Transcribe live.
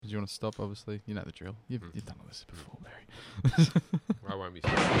Did you want to stop? Obviously, you know the drill. You've done all this before, Barry. I won't be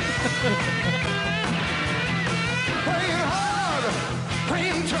stopped. Playing hard,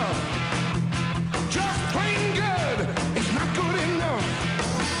 playing tough, just plain good. It's not good enough.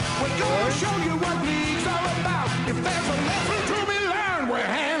 We're gonna show you what league's all about. If there's a lesson to be learned, we're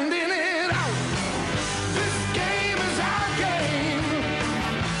handing it out. This game is our game.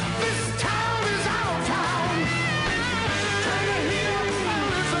 This town is our town. Turn your hear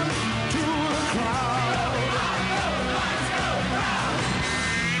and listen to the crowd.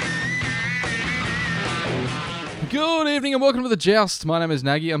 Good evening and welcome to the Joust. My name is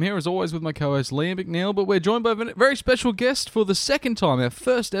Naggy. I'm here as always with my co-host Liam McNeil, but we're joined by a very special guest for the second time, our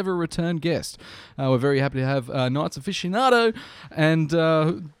first ever return guest. We're very happy to have Knights aficionado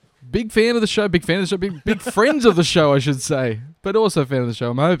and big fan of the show, big friends of the show, I should say, but also fan of the show,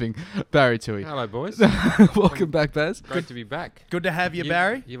 I'm hoping, Barry Toohey. Hello, boys. Welcome back, Baz. Great to be back. Good to have you,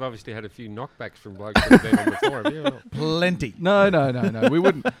 Barry. You've obviously had a few knockbacks from blokes that have been on before, have you? Plenty. No. We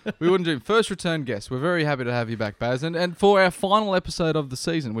wouldn't do first return guest. We're very happy to have you back, Baz, and for our final episode of the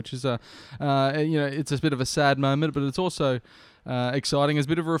season, which is it's a bit of a sad moment, but it's also exciting as a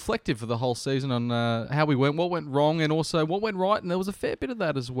bit of a reflective for the whole season on how we went, what went wrong, and also what went right, and there was a fair bit of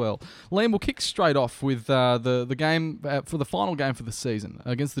that as well. Liam, we'll kick straight off with the game for the final game for the season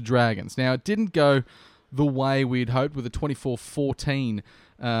against the Dragons. Now, it didn't go the way we'd hoped with a 24-14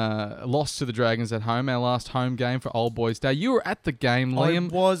 loss to the Dragons at home, our last home game for Old Boys Day. You were at the game,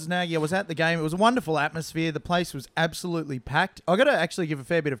 Liam. I was, Nagy. I was at the game. It was a wonderful atmosphere. The place was absolutely packed. I got to actually give a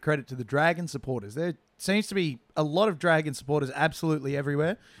fair bit of credit to the Dragon supporters. There seems to be a lot of Dragon supporters absolutely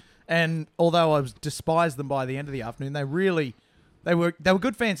everywhere. And although I despised them by the end of the afternoon, they were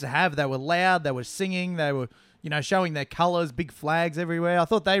good fans to have. They were loud. They were singing. They were showing their colours, big flags everywhere. I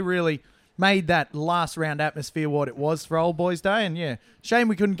thought they really made that last round atmosphere what it was for Old Boys Day. And yeah, shame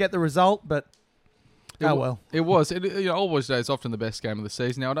we couldn't get the result, but well. It was. Old Boys Day is often the best game of the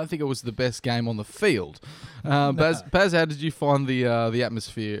season. Now, I don't think it was the best game on the field. Baz, how did you find the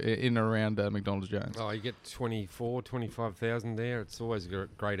atmosphere in and around McDonald Jones? Oh, you get 25,000 there. It's always a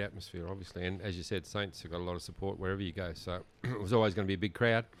great atmosphere, obviously. And as you said, Saints have got a lot of support wherever you go. So it was always going to be a big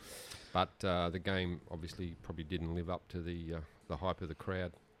crowd. But the game obviously probably didn't live up to the hype of the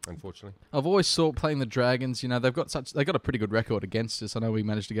crowd, unfortunately. I've always thought playing the Dragons, they've got a pretty good record against us. I know we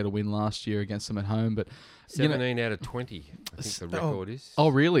managed to get a win last year against them at home, but 17 out of 20, I think the record is. Oh,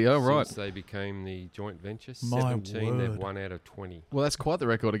 really? Oh, right. Since they became the joint venture, My 17, they've word. 1 out of 20. Well, that's quite the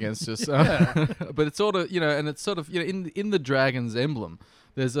record against us. But it's sort of, and it's sort of, in the Dragons emblem,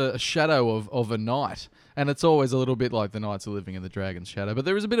 there's a shadow of a knight. And it's always a little bit like the Knights are living in the Dragon's shadow. But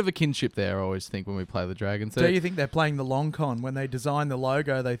there is a bit of a kinship there, I always think, when we play the Dragons. Do you think they're playing the long con? When they designed the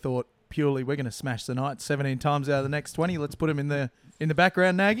logo, they thought purely we're going to smash the Knights 17 times out of the next 20. Let's put them in the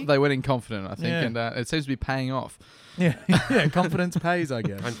background, Nagy. They went in confident, I think, Yeah. and it seems to be paying off. Yeah, confidence pays, I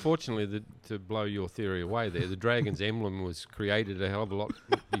guess. Unfortunately, to blow your theory away there, the Dragon's emblem was created a hell of a lot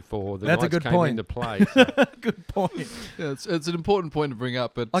before the That's a Knights good came point. into play. So. Good point. Yeah, it's an important point to bring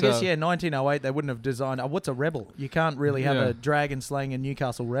up. But I guess, 1908, they wouldn't have designed... what's a rebel? You can't really have Yeah. a dragon slaying a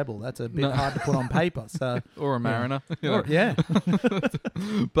Newcastle rebel. That's a bit hard to put on paper. So or a mariner. Yeah.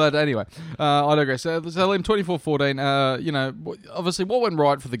 But anyway, I digress. So Liam, 24-14, obviously what went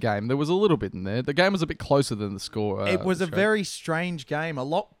right for the game? There was a little bit in there. The game was a bit closer than the score. It was a very strange game. A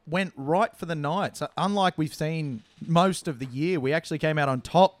lot went right for the Knights. Unlike we've seen most of the year, we actually came out on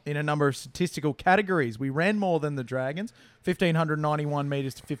top in a number of statistical categories. We ran more than the Dragons, 1,591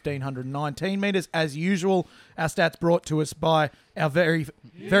 metres to 1,519 metres. As usual, our stats brought to us by our very,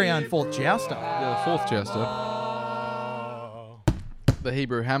 very own fourth Jouster. the fourth Jouster. The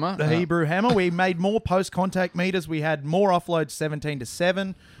Hebrew Hammer. The Hebrew Hammer. We made more post-contact meters. We had more offloads,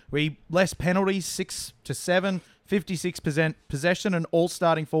 17-7. We less penalties, 6-7. 56% possession, and all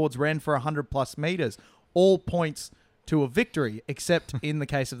starting forwards ran for 100-plus meters. All points to a victory, except in the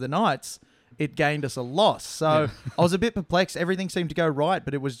case of the Knights, it gained us a loss. So I was a bit perplexed. Everything seemed to go right,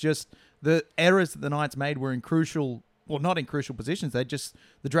 but it was just the errors that the Knights made were in crucial... Well, not in crucial positions.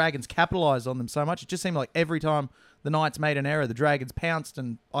 The Dragons capitalised on them so much. It just seemed like every time the Knights made an error, the Dragons pounced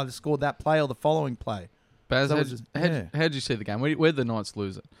and either scored that play or the following play. Baz, So it how was did just- you see the game? Where did the Knights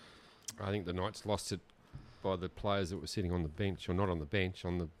lose it? I think the Knights lost it by the players that were sitting on the bench, or not on the bench,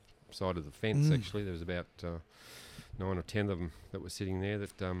 on the side of the fence, actually. There was about 9 or 10 of them that were sitting there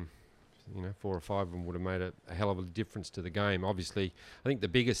that, 4 or 5 of them would have made a hell of a difference to the game. Obviously, I think the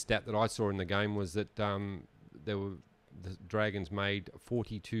biggest stat that I saw in the game was that the Dragons made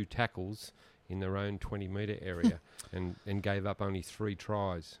 42 tackles in their own 20-metre area and gave up only 3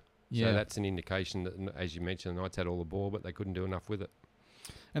 tries. Yeah. So that's an indication that, as you mentioned, the Knights had all the ball, but they couldn't do enough with it.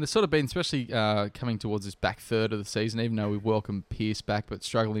 And it's sort of been, especially coming towards this back third of the season, even though we welcomed Pearce back, but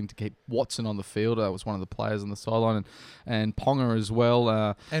struggling to keep Watson on the field. That was one of the players on the sideline, and Ponga as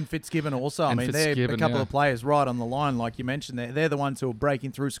well. And Fitzgibbon also. I and mean, they're a Fitzgibbon, couple yeah. of players right on the line, like you mentioned. They're the ones who are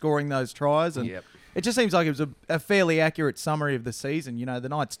breaking through, scoring those tries. And it just seems like it was a fairly accurate summary of the season. You know, the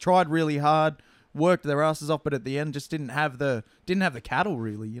Knights tried really hard, worked their asses off, but at the end just didn't have the cattle,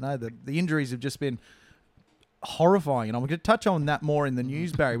 really. You know, the injuries have just been horrifying, and I'm going to touch on that more in the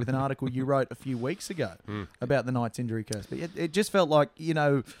news, Barry, with an article you wrote a few weeks ago about the Knights' injury curse. But it just felt like, you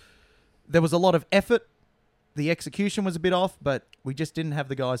know, there was a lot of effort. The execution was a bit off, but we just didn't have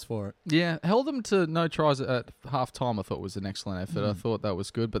the guys for it. Yeah, held them to no tries at half-time, I thought was an excellent effort. I thought that was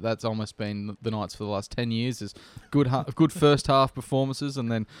good, but that's almost been the Knights for the last 10 years, is good first half performances,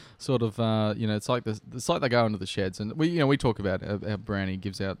 and then sort of, you know, it's like they go into the sheds, and we talk about how Brownie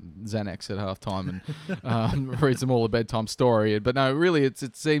gives out Xanax at half-time and reads them all a bedtime story, but no, really, it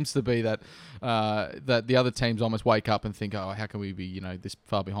seems to be that that the other teams almost wake up and think, oh, how can we be, you know, this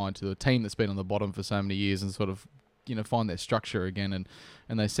far behind to a team that's been on the bottom for so many years, and sort of, you know, find their structure again,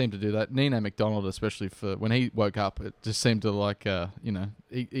 and they seem to do that. Nino McDonald, especially for when he woke up, it just seemed to like, you know,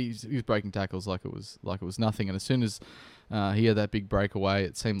 he was breaking tackles like it was nothing. And as soon as he had that big breakaway,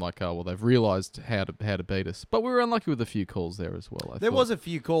 it seemed like, oh well, they've realised how to beat us. But we were unlucky with a few calls there as well. There was a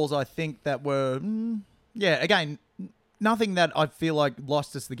few calls, I think, that were, again, nothing that I feel like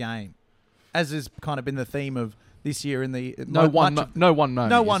lost us the game, as has kind of been the theme of this year. In the no one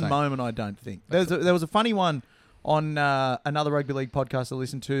moment. I don't think there was a funny one on another rugby league podcast I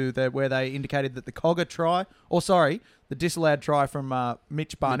listened to where they indicated that the the disallowed try from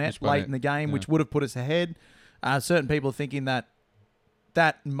Mitch Barnett late in the game, which would have put us ahead. Certain people are thinking that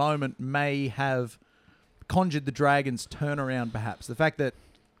moment may have conjured the Dragons' turnaround, perhaps. The fact that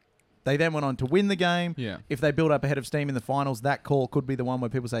they then went on to win the game. Yeah. If they build up a head of steam in the finals, that call could be the one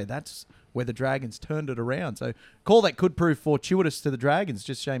where people say that's where the Dragons turned it around. So, call that could prove fortuitous to the Dragons.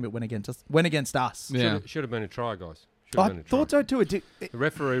 Just shame it went against us. Yeah. Should have been a try, guys. I thought so too. The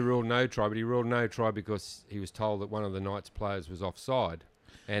referee ruled no try, but he ruled no try because he was told that one of the Knights players was offside.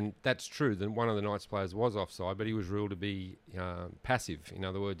 And that's true, that one of the Knights players was offside, but he was ruled to be passive. In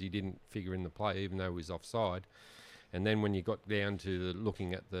other words, he didn't figure in the play, even though he was offside. And then when you got down to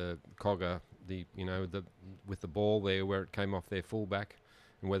looking at the Cogger, with the ball there where it came off their fullback,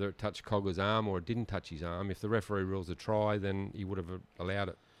 and whether it touched Cogger's arm or it didn't touch his arm, if the referee rules a try, then he would have allowed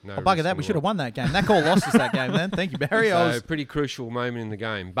it. No bugger that, we should have won that game. That call lost us that game then. Thank you, Barry. So, pretty crucial moment in the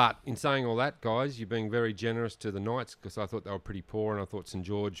game. But in saying all that, guys, you're being very generous to the Knights, because I thought they were pretty poor, and I thought St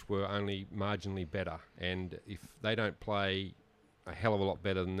George were only marginally better. And if they don't play a hell of a lot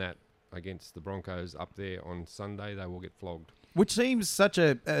better than that against the Broncos up there on Sunday, they will get flogged. Which seems such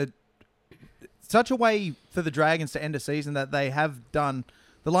a way for the Dragons to end a season that they have done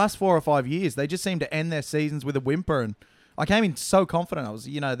the last 4 or 5 years. They just seem to end their seasons with a whimper. And I came in so confident. I was,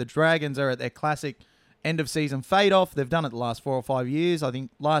 the Dragons are at their classic end of season fade off. They've done it the last 4 or 5 years. I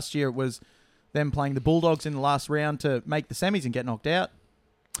think last year it was them playing the Bulldogs in the last round to make the semis and get knocked out.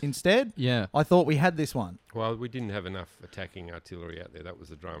 Instead, I thought we had this one. Well, we didn't have enough attacking artillery out there. That was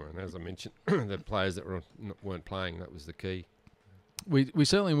the drama. And as I mentioned, the players that weren't playing, that was the key. We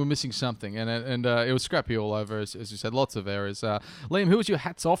certainly were missing something, and it was scrappy all over, as you said, lots of errors. Liam, who was your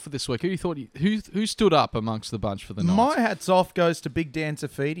hats off for this week? Who stood up amongst the bunch for the Knights? My hats off goes to Big Dan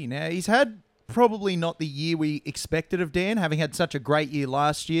Safidi. Now, he's had probably not the year we expected of Dan, having had such a great year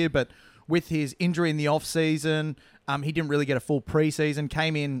last year, but with his injury in the off-season, he didn't really get a full pre-season,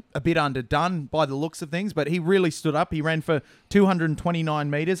 came in a bit underdone by the looks of things, but he really stood up. He ran for 229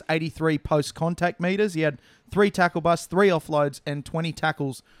 metres, 83 post-contact metres. He had 3 tackle busts, 3 offloads, and 20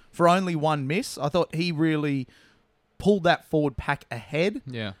 tackles for only 1 miss. I thought he really pulled that forward pack ahead.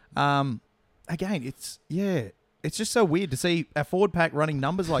 Yeah. Again, it's just so weird to see a forward pack running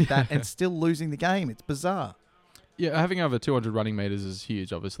numbers like that and still losing the game. It's bizarre. Yeah, having over 200 running metres is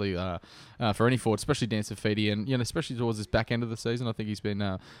huge, obviously, for any forward, especially Dan Safidi, and especially towards this back end of the season. I think he's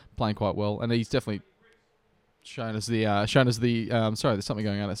been playing quite well, and he's definitely shown us the. Sorry, there's something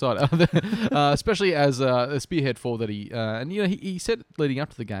going on outside. Especially as a spearhead forward that he said leading up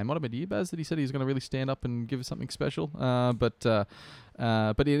to the game, might have been to you, Baz, that he said he was going to really stand up and give us something special. But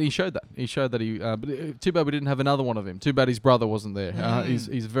he showed that. He showed that he. But too bad we didn't have another one of him. Too bad his brother wasn't there. He's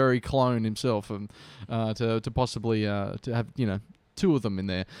very clone himself, and to possibly to have 2 of them in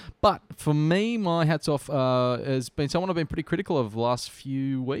there. But for me, my hats off has been someone I've been pretty critical of the last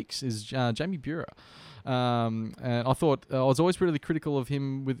few weeks is Jamie Buhrer. And I thought I was always really critical of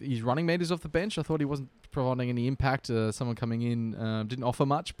him with his running meters off the bench. I thought he wasn't providing any impact. Someone coming in didn't offer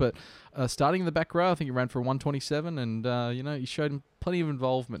much, but starting in the back row, I think he ran for 127, and he showed him plenty of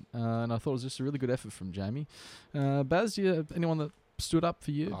involvement, and I thought it was just a really good effort from Jamie. Baz, anyone that stood up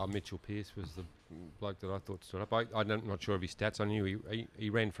for you? Mitchell Pearce was the bloke that I thought stood up. I'm not sure of his stats. I knew he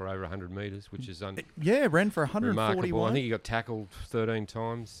ran for over 100 metres, which is ran for 141. remarkable. I think he got tackled 13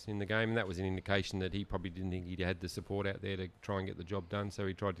 times in the game, and that was an indication that he probably didn't think he had the support out there to try and get the job done, so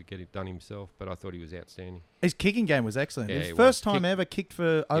he tried to get it done himself, but I thought he was outstanding. His kicking game was excellent. Yeah, His first time ever kicked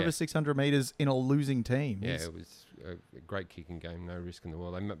for over 600 metres in a losing team. Yeah, it was a great kicking game, no risk in the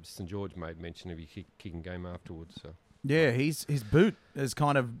world. St George made mention of his kicking game afterwards. So yeah, his boot is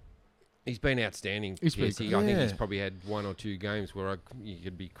kind of... He's been outstanding. I think he's probably had one or two games where you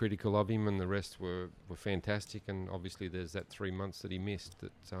could be critical of him, and the rest were fantastic. And obviously, there's that 3 months that he missed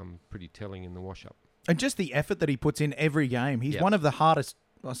that's pretty telling in the wash-up. And just the effort that he puts in every game. He's one of the hardest.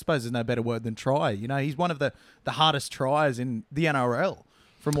 I suppose there's no better word than try. He's one of the hardest tryers in the NRL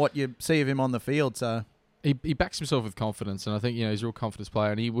from what you see of him on the field. So. He backs himself with confidence, and I think he's a real confidence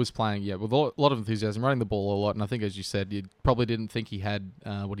player, and he was playing with a lot of enthusiasm, running the ball a lot, and I think, as you said, you probably didn't think he had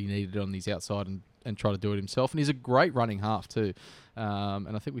what he needed on his outside and try to do it himself, and he's a great running half too,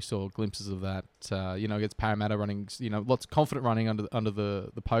 and I think we saw glimpses of that, against Parramatta running, lots of confident running under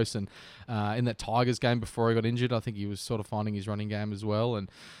the post, and in that Tigers game before he got injured, I think he was sort of finding his running game as well,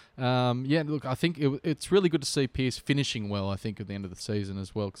 and look, I think it's really good to see Pearce finishing well, I think, at the end of the season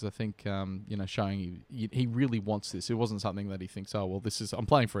as well, because I think, showing he really wants this. It wasn't something that he thinks, I'm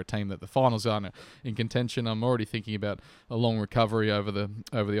playing for a team that the finals are in contention. I'm already thinking about a long recovery over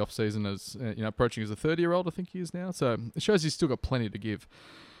the off-season as, approaching as a 30-year-old, I think he is now. So it shows he's still got plenty to give.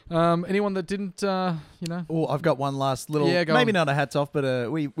 Anyone that didn't, Oh, I've got one last little, maybe on. Not a hats off, but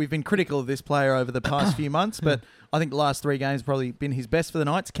we've been critical of this player over the past few months, but I think the last 3 games probably been his best for the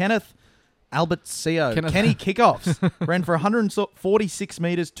Knights. Kenneth Albertcio. Kenny kickoffs. Ran for 146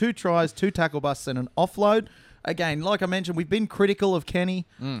 metres, 2 tries, 2 tackle busts and an offload. Again, like I mentioned, we've been critical of Kenny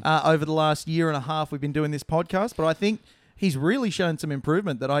over the last year and a half we've been doing this podcast, but I think he's really shown some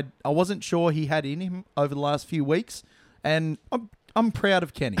improvement that I wasn't sure he had in him over the last few weeks, and I'm proud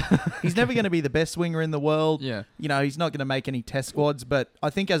of Kenny. He's never going to be the best winger in the world. Yeah. He's not going to make any test squads, but I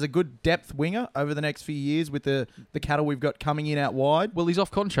think as a good depth winger over the next few years with the cattle we've got coming in out wide. Well, he's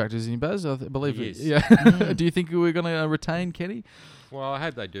off contract, isn't he, Baz? I believe he is. Yeah. Do you think we're going to retain Kenny? Well, I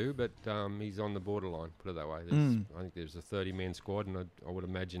hope they do, but he's on the borderline, put it that way. I think there's a 30-man squad, and I would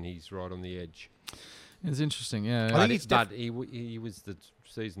imagine he's right on the edge. It's interesting, yeah. I think he was the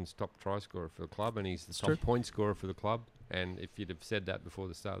season's top try scorer for the club, and he's the top point scorer for the club. And if you'd have said that before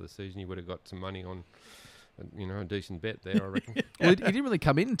the start of the season, you would have got some money on, a decent bet there, I reckon. Well, he didn't really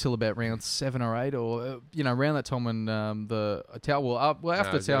come in until about round 7 or 8, or around that time when after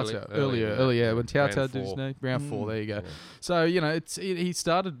earlier when Tao did his knee, round 4. There you go. Yeah. So he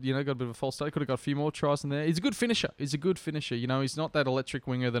started, got a bit of a false start. Could have got a few more tries in there. He's a good finisher. He's not that electric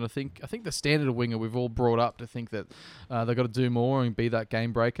winger that I think the standard of winger we've all brought up to think that they've got to do more and be that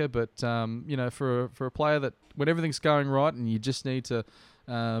game breaker. But for a player that when everything's going right and you just need to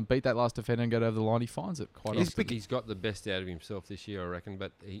beat that last defender and go over the line, he finds it quite often. He's got the best out of himself this year, I reckon,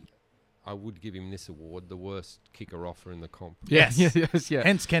 but I would give him this award, the worst kicker offer in the comp. Yes. Yeah.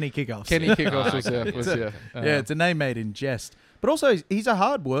 Hence Kenny kickoffs. Kenny kickoffs it's a name made in jest. But also, he's a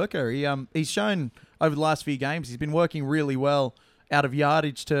hard worker. He's shown over the last few games, he's been working really well out of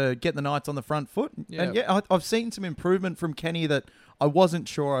yardage to get the Knights on the front foot. Yeah. And I've seen some improvement from Kenny that I wasn't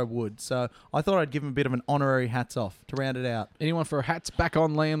sure I would. So I thought I'd give him a bit of an honorary hats off to round it out. Anyone for a hats back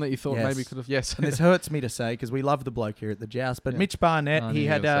on, Liam, that you thought maybe could have? Yes. And this hurts me to say because we love the bloke here at the Joust. But Mitch Barnett, he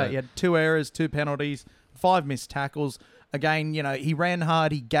had 2 errors, 2 penalties, 5 missed tackles. Again, he ran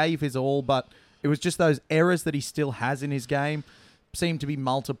hard, he gave his all, but it was just those errors that he still has in his game seemed to be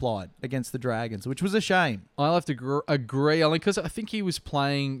multiplied against the Dragons, which was a shame. I'll have to agree, Alan, because I think he was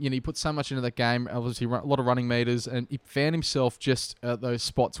playing, he put so much into that game, obviously a lot of running meters, and he found himself just at those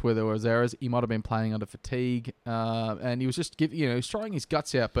spots where there was errors. He might have been playing under fatigue, and he was just he was trying his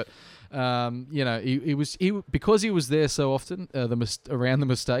guts out, but he was because he was there so often around the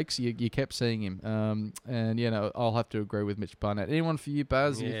mistakes, you kept seeing him, and I'll have to agree with Mitch Barnett. Anyone for you,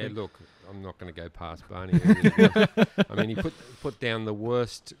 Baz? Yeah, look, I'm not going to go past Barney. I mean, he put down the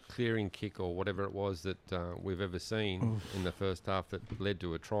worst clearing kick or whatever it was that we've ever seen in the first half that led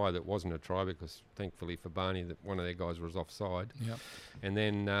to a try that wasn't a try because thankfully for Barney that one of their guys was offside. Yep. And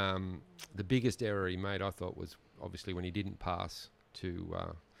then the biggest error he made, I thought, was obviously when he didn't pass to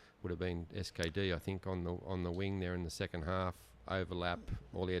would have been SKD, I think, on the wing there in the second half. Overlap.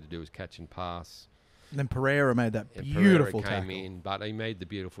 All he had to do was catch and pass. And then Pereira made that And beautiful Pereira came tackle. in, but he made the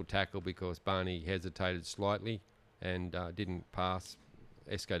beautiful tackle because Barney hesitated slightly and didn't pass.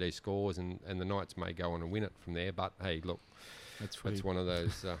 SKD scores, and the Knights may go on and win it from there. But hey, look, that's one of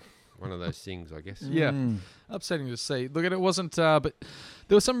those things, I guess. Yeah, upsetting to see. Look, and it wasn't, but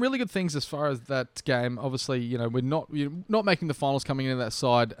there were some really good things as far as that game. Obviously, we're not making the finals coming into that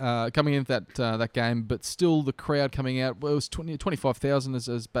side, coming into that game, but still the crowd coming out. Well, it was 25,000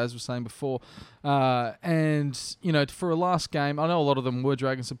 as Baz was saying before, and for a last game, I know a lot of them were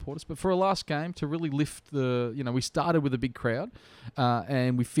Dragon supporters, but for a last game to really lift we started with a big crowd,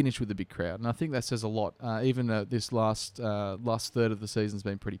 and we finished with a big crowd, and I think that says a lot. Even this last third of the season's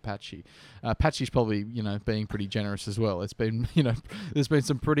been pretty patchy. Patchy's probably being pretty generous as well. It's been there's been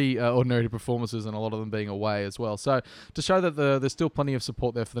some pretty ordinary performances, and a lot of them being away as well. So to show that there's still plenty of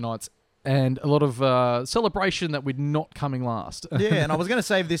support there for the Knights, and a lot of celebration that we're not coming last. Yeah, and I was going to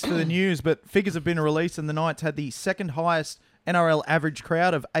save this for the news, but figures have been released, and the Knights had the second highest NRL average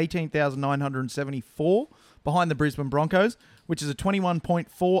crowd of 18,974 behind the Brisbane Broncos, which is a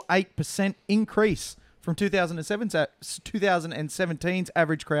 21.48% increase from 2017's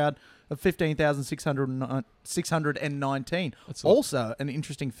average crowd of 15,619. Also, an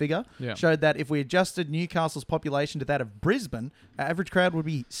interesting figure showed that if we adjusted Newcastle's population to that of Brisbane, our average crowd would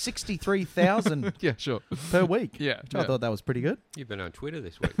be 63,000 Yeah, sure. per week. Yeah, I thought that was pretty good. You've been on Twitter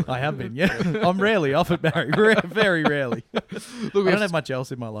this week. I have been, yeah. I'm rarely off it, Barry. Very rarely. Look, I don't have much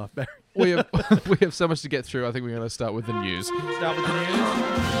else in my life, Barry. we have so much to get through. I think we're going to start with the news. Start with the news.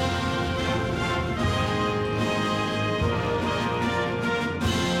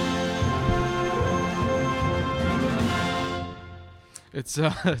 It's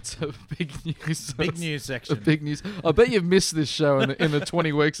a big news. Big news section. Big news. I bet you've missed this show in the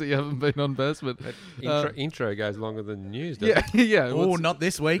 20 weeks that you haven't been on Baz, but Intro goes longer than the news, doesn't it? yeah. Oh, not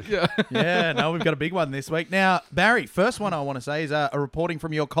this week. Yeah. Yeah, no, we've got a big one this week. Now, Barry, first one I want to say is a reporting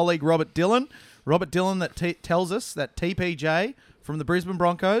from your colleague Robert Dillon. Robert Dillon that tells us that TPJ from the Brisbane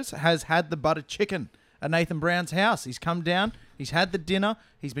Broncos has had the buttered chicken at Nathan Brown's house. He's come down, he's had the dinner,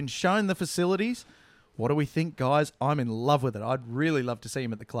 he's been shown the facilities. What do we think, guys? I'm in love with it. I'd really love to see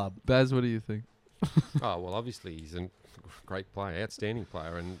him at the club. Baz, what do you think? Oh, well, obviously he's a great player, outstanding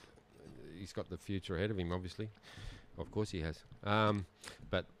player, and he's got the future ahead of him, obviously. Of course he has.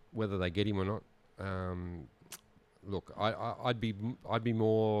 But whether they get him or not, look, I'd be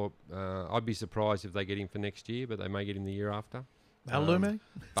surprised if they get him for next year, but they may get him the year after. That'll do me.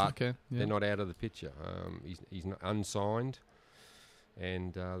 But they're not out of the picture. He's not unsigned,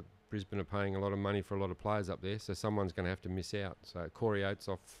 and Brisbane are paying a lot of money for a lot of players up there, so someone's going to have to miss out. So Corey Oates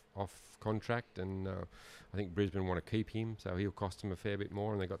off contract, and I think Brisbane want to keep him, so he'll cost them a fair bit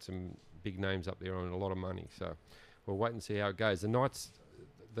more, and they've got some big names up there on a lot of money. So we'll wait and see how it goes. The Knights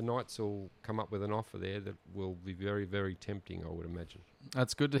will come up with an offer there that will be very, very tempting, I would imagine.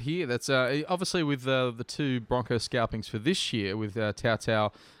 That's good to hear. That's obviously with the two Broncos scalpings for this year with Tau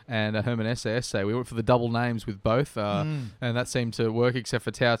Tau and Herman Essa. We went for the double names with both, and that seemed to work, except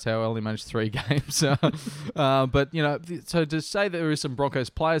for Tau Tau only managed 3 games. But, so to say that there is some Broncos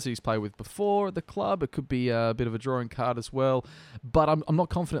players that he's played with before at the club, it could be a bit of a drawing card as well. But I'm not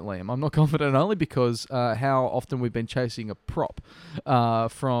confident, Liam. I'm not confident only because how often we've been chasing a prop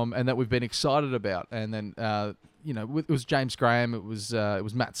and that we've been excited about. And then, it was James Graham, it was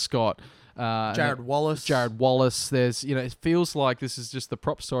Matt Scott. Jared Wallace. There's, it feels like this is just the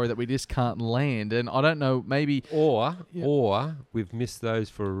prop story that we just can't land. And I don't know, maybe... Or we've missed those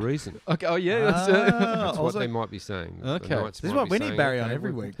for a reason. Okay. Oh, yeah. That's what they might be saying. Okay. This is what we need Barry on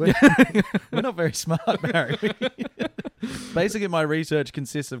every week. We're not very smart, Barry. Basically, my research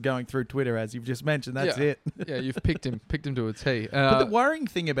consists of going through Twitter, as you've just mentioned. That's it. Yeah, you've picked him to a T. But the worrying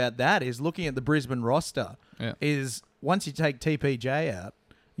thing about that is looking at the Brisbane roster is once you take TPJ out,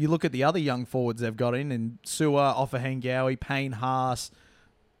 you look at the other young forwards they've got in Sewer, Offahengawi, Payne Haas.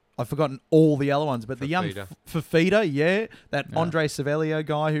 I've forgotten all the other ones, but the young Fafita, that Andre Savelio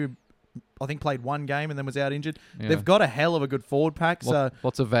guy who I think played 1 game and then was out injured. Yeah. They've got a hell of a good forward pack.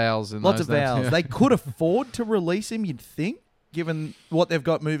 Lots of vowels. Lots of vowels. They could afford to release him, you'd think, given what they've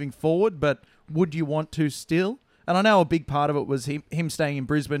got moving forward, but would you want to still? And I know a big part of it was him staying in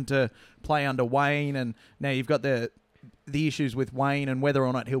Brisbane to play under Wayne, and now you've got the issues with Wayne and whether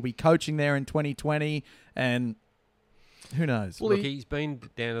or not he'll be coaching there in 2020, and who knows? Well, look, he's been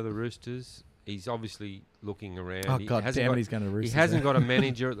down to the Roosters. He's obviously looking around. Oh, God damn it, he's going to Roosters. He hasn't got a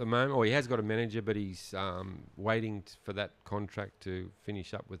manager at the moment, or he has got a manager, but he's waiting for that contract to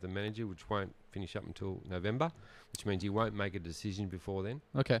finish up with the manager, which won't finish up until November, which means he won't make a decision before then.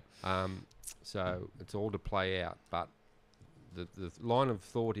 Okay. So it's all to play out, but the line of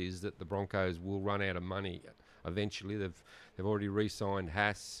thought is that the Broncos will run out of money eventually. They've already re-signed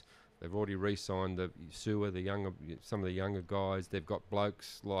Haas. They've already re-signed the Sewer, some of the younger guys. They've got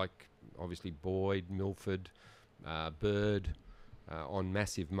blokes like obviously Boyd, Milford, Bird on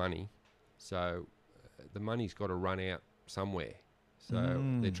massive money. So the money's got to run out somewhere. So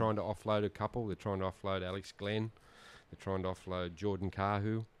they're trying to offload a couple. They're trying to offload Alex Glenn. They're trying to offload Jordan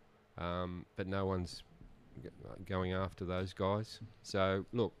Kahu. But no one's going after those guys. So,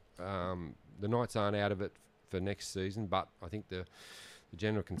 look, the Knights aren't out of it for next season, but I think the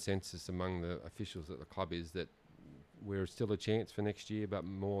general consensus among the officials at the club is that we're still a chance for next year, but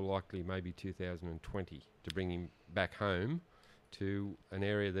more likely maybe 2020 to bring him back home to an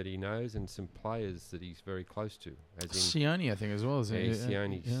area that he knows and some players that he's very close to. As in Sione, I think, as well.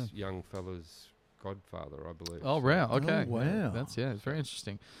 Sione's young fella's godfather, I believe. Oh, wow. Okay. Oh, wow. That's it's very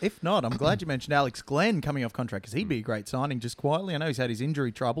interesting. If not, I'm glad you mentioned Alex Glenn coming off contract because he'd be a great signing just quietly. I know he's had his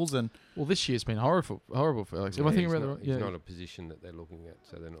injury troubles and Well, this year's been horrible for Alex. Am I thinking about he's not a position that they're looking at,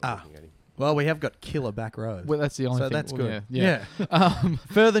 so they're not looking at him. well, we have got killer back rows. Well, that's the only so thing. that's Well, good. Yeah.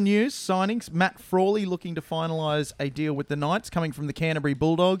 Further news, signings. Matt Frawley looking to finalise a deal with the Knights coming from the Canterbury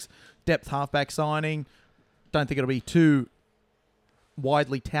Bulldogs. Depth halfback signing. Don't think it'll be too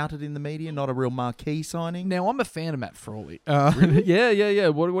widely touted in the media. Not a real marquee signing. Now, I'm a fan of Matt Frawley. Yeah.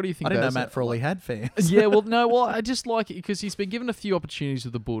 What do you think? I didn't know Baz? Matt Frawley had fans. Yeah, well, I just like it because he's been given a few opportunities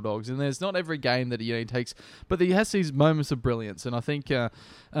with the Bulldogs, and there's not every game that he takes, but he has these moments of brilliance, and I think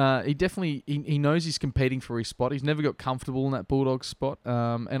he definitely he knows he's competing for his spot. He's never got comfortable in that Bulldogs spot,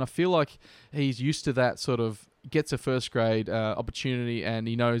 and I feel like he's used to that sort of. Gets a first grade opportunity and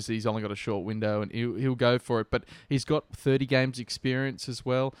he knows he's only got a short window and he'll go for it. But he's got 30 games experience as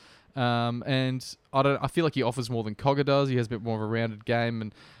well, and I feel like he offers more than Cogger does. He has a bit more of a rounded game,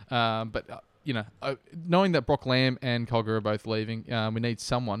 and knowing that Brock Lamb and Cogger are both leaving, we need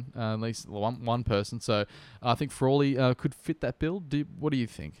someone, at least one person. So I think Frawley could fit that bill. What do you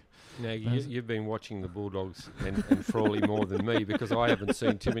think? Now, you've been watching the Bulldogs and Frawley more than me because I haven't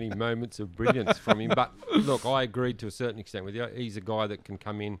seen too many moments of brilliance from him. But look, I agreed to a certain extent with you. He's a guy that can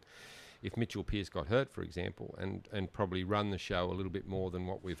come in if Mitchell Pearce got hurt, for example, and probably run the show a little bit more than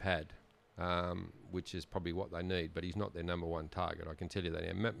what we've had, which is probably what they need. But he's not their number one target, I can tell you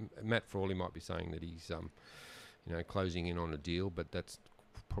that. Now, Matt Frawley might be saying that he's closing in on a deal, but that's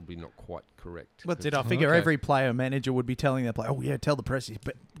probably not quite correct. What's it? I figure every player manager would be telling their player, "Oh yeah, tell the press he's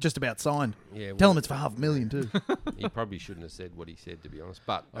just about signed. Yeah, tell him it's for $500,000 too." He probably shouldn't have said what he said, to be honest.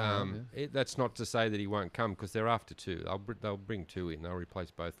 But that's not to say that he won't come because they're after two. They'll bring two in. They'll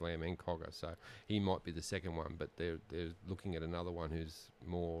replace both Lamb and Cogger, so he might be the second one. But they're looking at another one who's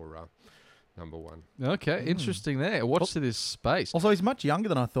more number one. Okay, interesting there. Watch to this space. Also, he's much younger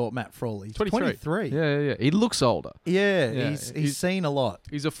than I thought. Matt Frawley, he's 23. Yeah. He looks older. Yeah. He's seen a lot.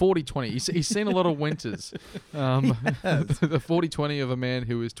 He's a 40-20. He's seen a lot of winters. The 40-20 of a man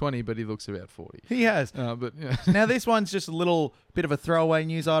who is 20, but he looks about 40. He has. But yeah. Now, this one's just a little bit of a throwaway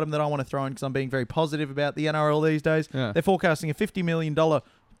news item that I want to throw in because I'm being very positive about the NRL these days. Yeah. They're forecasting a $50 million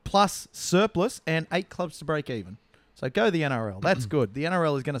plus surplus and 8 clubs to break even. So go the NRL. That's good. The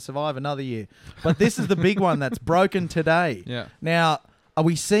NRL is going to survive another year. But this is the big one that's broken today. Yeah. Now, are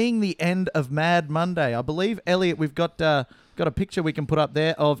we seeing the end of Mad Monday? I believe, Elliot, we've got a picture we can put up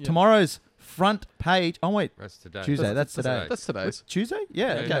there of tomorrow's front page. Oh, wait. That's today. Tuesday. That's today. That's today's. Tuesday?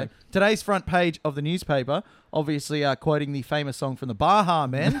 Yeah, okay. yeah. Today's front page of the newspaper, obviously quoting the famous song from the Baha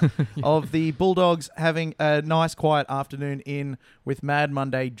Men of the Bulldogs having a nice quiet afternoon in with Mad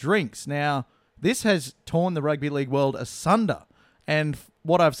Monday drinks. Now, this has torn the rugby league world asunder. And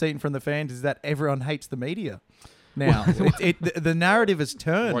what I've seen from the fans is that everyone hates the media. Now, the narrative has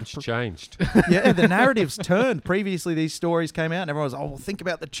turned. What's changed? Yeah, the narrative's turned. Previously, these stories came out and everyone was, well, think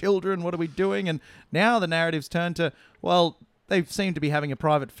about the children. What are we doing? And now the narrative's turned to, well, they seem to be having a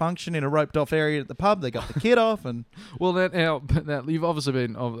private function in a roped-off area at the pub. They got the kid off, and well, now you've obviously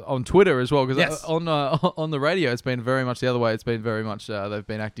been on Twitter as well, because yes. on the radio it's been very much the other way. It's been very much they've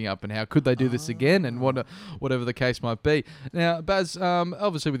been acting up, and how could they do this again, and whatever the case might be. Now, Baz,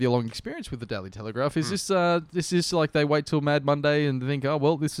 obviously with your long experience with the Daily Telegraph, is this like they wait till Mad Monday and think, oh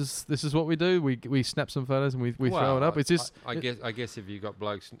well, this is what we do. We snap some photos and we throw it up. It's just I guess if you got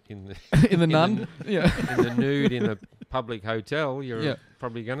blokes in the in the nun, in the nude in a public hotel, you're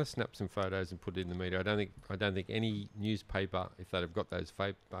probably going to snap some photos and put it in the media. I don't think any newspaper, if they'd have got those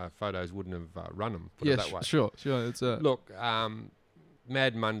photos, wouldn't have run them. Put it that way. Sure. It's look,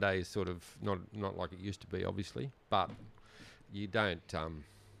 Mad Monday is sort of not like it used to be, obviously, but you don't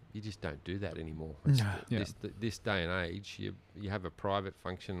you just don't do that anymore. Yeah. This day and age, you have a private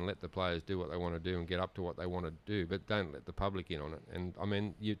function and let the players do what they want to do and get up to what they want to do, but don't let the public in on it. And I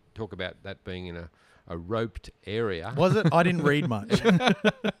mean, you talk about that being in a roped area. Was it? I didn't read much. I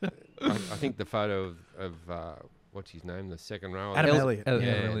think the photo of what's his name, the second row. Adam Elliott.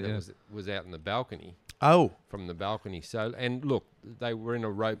 Was out in the balcony. Oh. From the balcony. So, and look, they were in a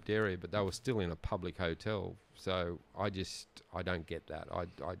roped area, but they were still in a public hotel. So I don't get that.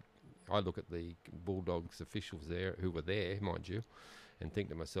 I look at the Bulldogs officials there, who were there, mind you, and think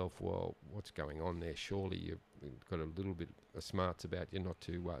to myself, well, what's going on there? Surely you've got a little bit of smarts about you not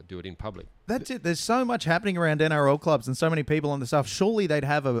to do it in public. That's it. There's so much happening around NRL clubs and so many people on the stuff. Surely they'd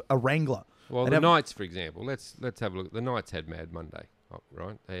have a wrangler. Well, the Knights, for example, let's have a look. The Knights had Mad Monday,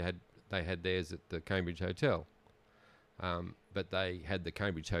 right? They had theirs at the Cambridge Hotel, but they had the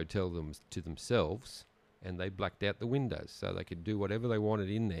Cambridge Hotel to themselves, and they blacked out the windows so they could do whatever they wanted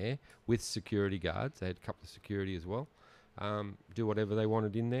in there with security guards. They had a couple of security as well. Do whatever they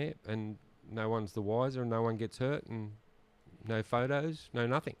wanted in there, and no one's the wiser, and no one gets hurt, and no photos, no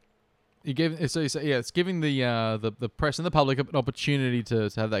nothing. It's giving the press and the public an opportunity to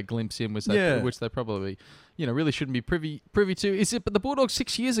have that glimpse in, which they probably, really shouldn't be privy to. Is it? But the Bulldogs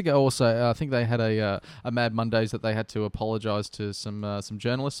 6 years ago also, I think they had a Mad Mondays that they had to apologise to some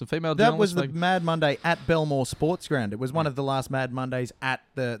journalists, some female journalists. That was the Mad Monday at Belmore Sports Ground. It was one of the last Mad Mondays at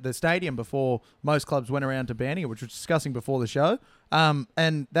the stadium before most clubs went around to banning it, which we were discussing before the show.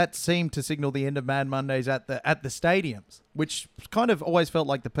 And that seemed to signal the end of Mad Mondays at the stadiums, which kind of always felt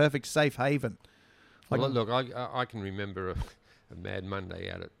like the perfect safe haven. Well, look, I can remember a Mad Monday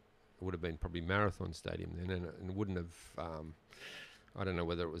out at, it would have been probably Marathon Stadium then, and it wouldn't have, I don't know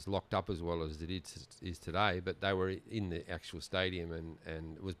whether it was locked up as well as it is today, but they were in the actual stadium,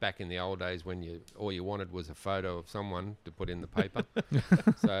 and it was back in the old days when all you wanted was a photo of someone to put in the paper.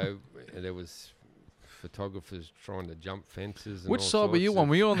 So there was photographers trying to jump fences. And which all side were you sorts on?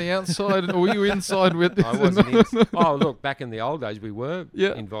 Were you on the outside or were you inside with this? I wasn't oh, look, back in the old days we were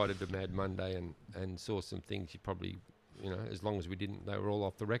invited to Mad Monday and saw some things you probably, as long as we didn't, they were all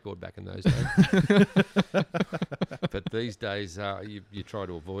off the record back in those days. But these days, you try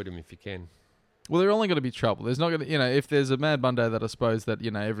to avoid them if you can. Well, they're only going to be trouble. There's not going to, if there's a Mad Monday that I suppose that,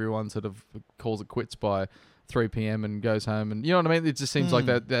 everyone sort of calls it quits by 3 p.m. and goes home, and you know what I mean. It just seems like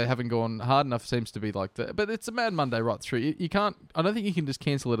they haven't gone hard enough. Seems to be like that, but it's a Mad Monday right through. You can't. I don't think you can just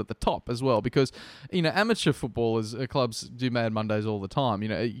cancel it at the top as well, because amateur footballers clubs do Mad Mondays all the time.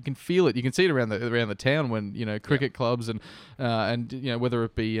 You can feel it. You can see it around the town when cricket clubs and whether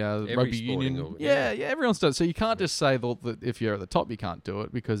it be rugby union. Everyone's done it. So you can't just say that if you're at the top you can't do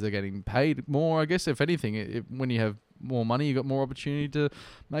it because they're getting paid more. I guess if anything, when you have more money, you got more opportunity to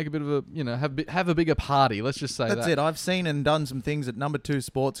make a bit of a have a bigger party. Let's just say that's it. I've seen and done some things at number 2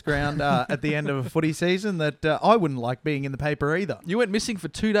 Sports Ground at the end of a footy season that I wouldn't like being in the paper either. You went missing for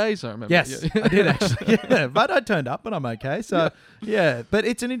 2 days, I remember. Yes, I did actually. Yeah, but I turned up and I'm okay. So yeah, but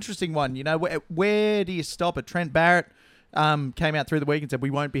it's an interesting one. Where do you stop it? Trent Barrett came out through the week and said we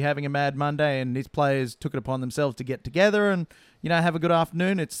won't be having a Mad Monday, and his players took it upon themselves to get together and have a good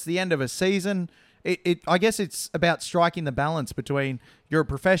afternoon. It's the end of a season. I guess it's about striking the balance between you're a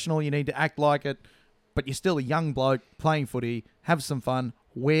professional, you need to act like it, but you're still a young bloke playing footy, have some fun.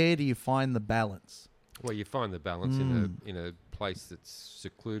 Where do you find the balance? Well, you find the balance in a place that's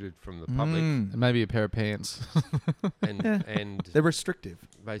secluded from the public. And maybe a pair of pants. and they're restrictive.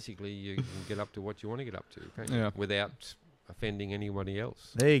 Basically, you can get up to what you want to get up to, can't you? Without offending anybody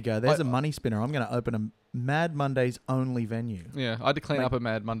else. There you go. There's a money spinner. I'm going to open a Mad Mondays only venue. Yeah, I had to clean up a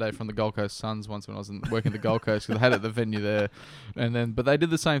Mad Monday from the Gold Coast Suns once when I was working the Gold Coast because they had it at the venue there, but they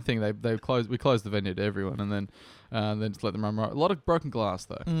did the same thing. We closed the venue to everyone, and then just let them run. A lot of broken glass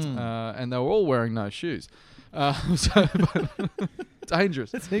though, and they were all wearing no shoes.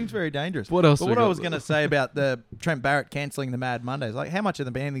 Dangerous. It seems very dangerous. What else? But what I was going to say about the Trent Barrett cancelling the Mad Mondays, like how much are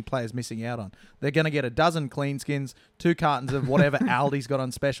the Manly players missing out on? They're going to get a dozen clean skins, 2 cartons of whatever Aldi's got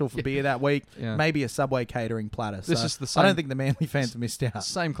on special for beer that week, maybe a Subway catering platter. This is the same. I don't think the Manly fans have missed out.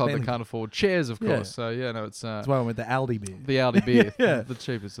 Same club that can't afford chairs, of course. So it's that's why I went with the Aldi beer. The Aldi beer, the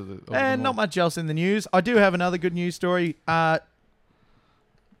cheapest of the. And not much else in the news. I do have another good news story.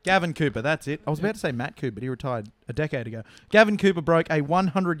 Gavin Cooper, that's it. I was about to say Matt Cooper, but he retired a decade ago. Gavin Cooper broke a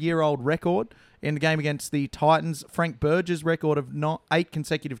 100-year-old record in the game against the Titans. Frank Burge's record of 8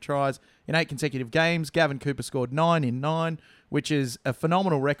 consecutive tries in 8 consecutive games. Gavin Cooper scored 9 in 9, which is a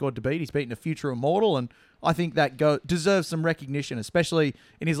phenomenal record to beat. He's beaten a future immortal, and I think that deserves some recognition, especially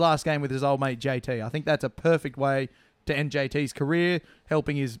in his last game with his old mate JT. I think that's a perfect way to end JT's career,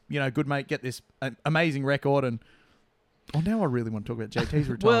 helping his good mate get this amazing record. And Oh, now I really want to talk about JT's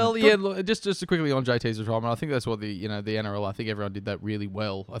retirement. Well, yeah, look, just quickly on JT's retirement, I think that's what the NRL. I think everyone did that really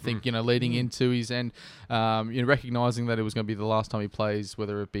well. I think leading into his end, recognizing that it was going to be the last time he plays,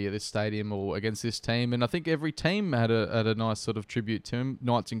 whether it be at this stadium or against this team, and I think every team had a nice sort of tribute to him,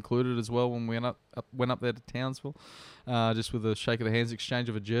 Knights included as well. When we went up there to Townsville, just with a shake of the hands, exchange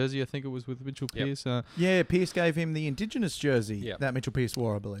of a jersey. I think it was with Mitchell Pearce. Yeah, Pearce gave him the Indigenous jersey that Mitchell Pearce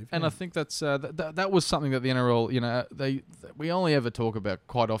wore, I believe. And I think that's that was something that the NRL, we only ever talk about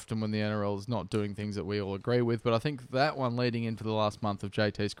quite often when the NRL is not doing things that we all agree with. But I think that one leading into the last month of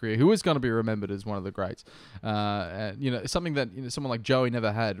JT's career, who is going to be remembered as one of the greats, something that someone like Joey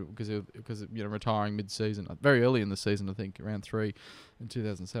never had because retiring mid-season, very early in the season, I think around 3 in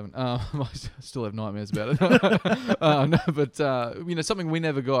 2007. I still have nightmares about it. Something we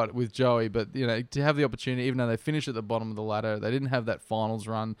never got with Joey, but to have the opportunity, even though they finished at the bottom of the ladder, they didn't have that finals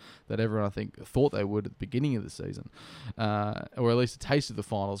run that everyone I think thought they would at the beginning of the season, or at least a taste of the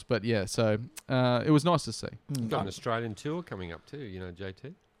finals. But yeah, so it was nice to see. He's got an Australian tour coming up too.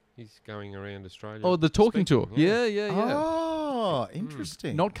 JT. He's going around Australia. Oh, the talking speaking. tour. Yeah. Oh,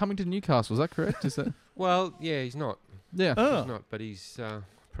 interesting. Not coming to Newcastle. Is that correct? Is that? Well, yeah, he's not. Yeah. He's not, but his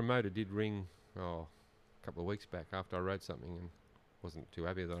promoter did ring a couple of weeks back after I wrote something and wasn't too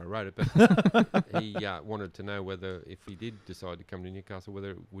happy that I wrote it, but he wanted to know whether if he did decide to come to Newcastle,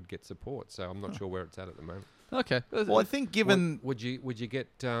 whether it would get support. So I'm not sure where it's at the moment. Okay. Well, I think given... Would you get...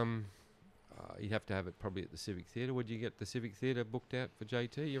 you'd have to have it probably at the Civic Theatre. Would you get the Civic Theatre booked out for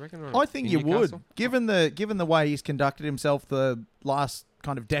JT, you reckon? I think you would. Given the way he's conducted himself the last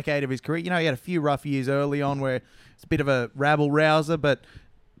kind of decade of his career, he had a few rough years early on where it's a bit of a rabble-rouser, but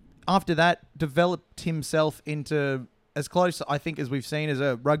after that, developed himself into as close, I think, as we've seen as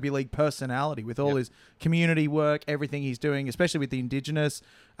a rugby league personality with all his community work, everything he's doing, especially with the Indigenous,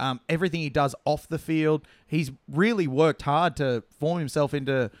 everything he does off the field. He's really worked hard to form himself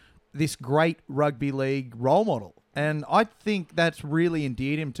into this great rugby league role model. And I think that's really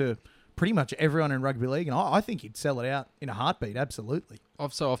endeared him to pretty much everyone in rugby league. And I think he'd sell it out in a heartbeat, absolutely.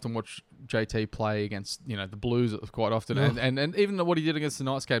 I've so often watched JT play against, the Blues quite often. And even what he did against the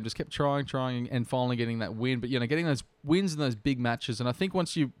Knights game, just kept trying and finally getting that win. But, getting those wins in those big matches. And I think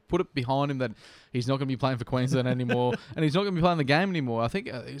once you put it behind him that he's not going to be playing for Queensland anymore and he's not going to be playing the game anymore, I think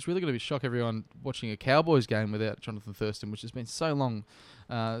it's really going to shock everyone watching a Cowboys game without Jonathan Thurston, which has been so long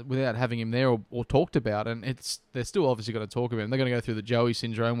without having him there or talked about. And they're still obviously going to talk about him. They're going to go through the Joey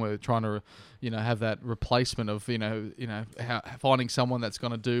syndrome where they're trying to, have that replacement of, finding someone that's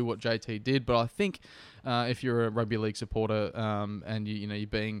going to do what JT did. But I think if you're a rugby league supporter and you're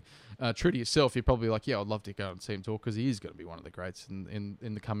being true to yourself, you're probably like, I'd love to go and see him talk because he is going to be one of the greats in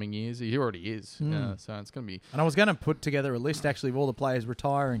the coming years. He already is. So it's going to be... And I was going to put together a list actually of all the players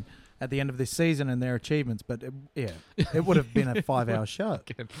retiring at the end of this season and their achievements, but it would have been a 5-hour show.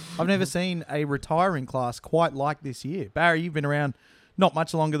 I've never seen a retiring class quite like this year. Barry, you've been around not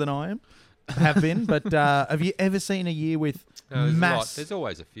much longer than I have been, but have you ever seen a year with mass... There's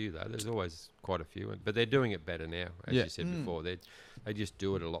always a few, though. There's always quite a few, but they're doing it better now, as you said before. They just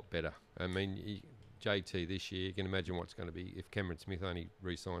do it a lot better. I mean, JT this year, you can imagine what's going to be if Cameron Smith only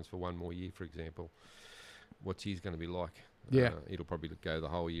re-signs for one more year, for example. What's he's going to be like? Yeah, it'll probably go the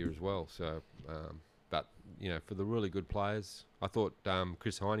whole year as well. So, but for the really good players, I thought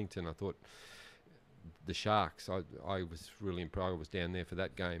Chris Heinington. I thought the Sharks. I was really impressed. I was down there for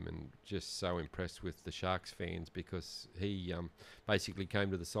that game and just so impressed with the Sharks fans because he basically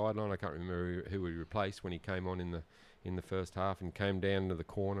came to the sideline. I can't remember who he replaced when he came on in the first half and came down to the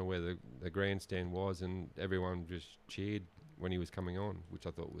corner where the grandstand was, and everyone just cheered when he was coming on, which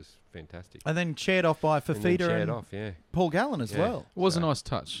I thought was fantastic. And then chaired off by Fafita and Paul Gallen as well. It was a nice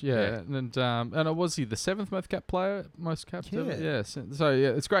touch, And was he the 7th most caps ever? Yes. So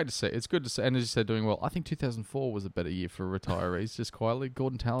it's great to see. It's good to see. And as you said, doing well. I think 2004 was a better year for retirees, just quietly.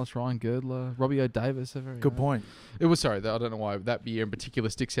 Gordon Tallis, Ryan Girdler, Robbie O'Davis. Good point. It was, I don't know why that year in particular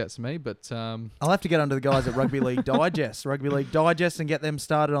sticks out to me, but... I'll have to get under the guys at Rugby League Digest, and get them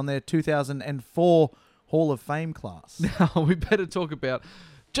started on their 2004 Hall of Fame class. Now, we better talk about,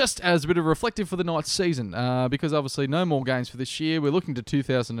 just as a bit of reflective for the Knights season, because obviously no more games for this year. We're looking to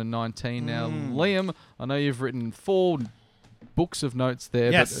 2019 now. Liam, I know you've written 4 books of notes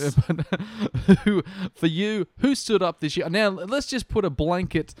there. Yes. But who stood up this year? Now, let's just put a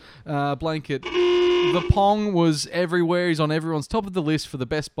blanket. The Pong was everywhere. He's on everyone's top of the list for the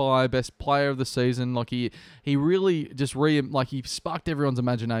best player of the season. Like he really just he sparked everyone's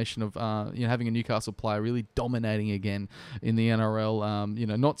imagination of having a Newcastle player really dominating again in the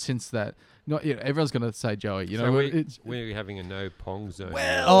NRL. Not since that not everyone's going to say Joey. We're having a no pong zone.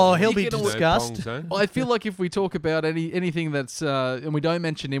 He'll be No discussed. pong zone? I feel like if we talk about anything that's and we don't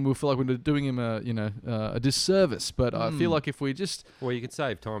mention him, we'll feel like we're doing him a disservice. But I feel like if we just Well, you could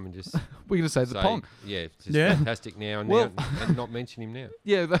save time and just we're going to say the pong. Yeah, it's just fantastic now and Well- and not mention him now.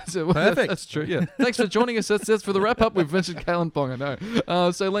 Yeah, that's it. Perfect. That's true. Yeah. Thanks for joining us. That's for the wrap up. We've mentioned Kalen Pong. I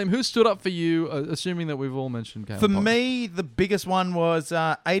know. So Liam, who stood up for you? Assuming that we've all mentioned Kalen For Pong. me, the biggest one was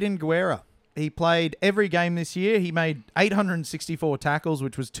Aiden Guerra. He played every game this year. He made 864 tackles,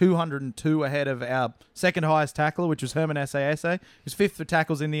 which was 202 ahead of our second highest tackler, which was Herman Asa. He was fifth for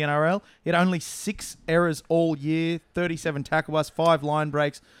tackles in the NRL. He had only 6 errors all year, 37 tackle busts, 5 line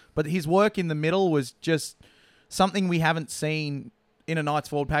breaks. But his work in the middle was just something we haven't seen in a Knights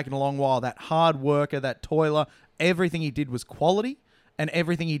forward pack in a long while. That hard worker, that toiler, everything he did was quality, and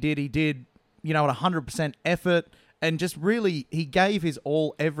everything he did, at 100% effort. And just really, he gave his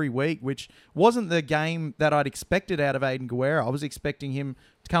all every week, which wasn't the game that I'd expected out of Aiden Guerra. I was expecting him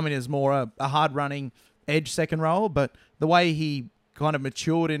to come in as more a hard-running edge second rower, but the way he kind of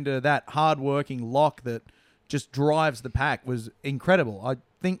matured into that hard-working lock that just drives the pack was incredible. I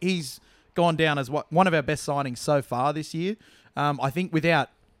think he's gone down as one of our best signings so far this year. I think without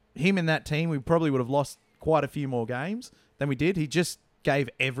him in that team, we probably would have lost quite a few more games than we did. He just gave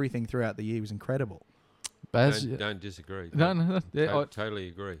everything throughout the year. He was incredible. Baz, Don't disagree. no. Yeah, Totally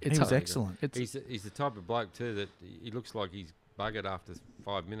agree. He was Totally excellent. agree. He's the type of bloke too that he looks like he's buggered after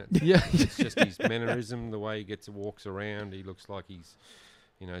 5 minutes. Yeah. It's just his mannerism, the way he walks around. He looks like he's,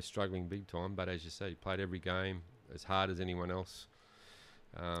 struggling big time. But as you say, he played every game as hard as anyone else.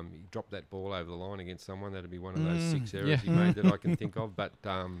 He dropped that ball over the line against someone. That'd be one of those 6 errors he made that I can think of. But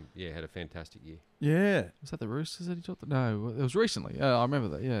had a fantastic year. Yeah. Was that the Roosters that he dropped? No, it was recently. I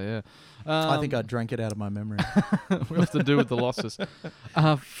remember that. Yeah. I think I drank it out of my memory. we have to do with the losses.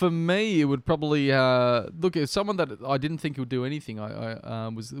 For me, it would probably look at someone that I didn't think would do anything.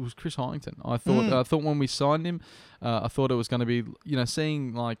 It was Chris Harrington. I thought when we signed him, I thought it was going to be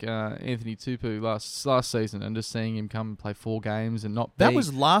seeing like Anthony Tupou last season and just seeing him come and play 4 games and not. That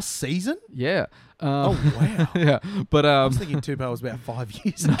was last season? Yeah. Oh, wow. Yeah, but I was thinking Tupou was about 5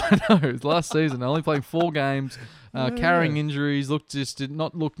 years. No, it was last season. Only playing 4 games, carrying injuries.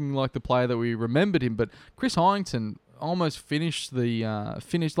 Not looking like the player that we remembered him. But Chris Harrington almost finished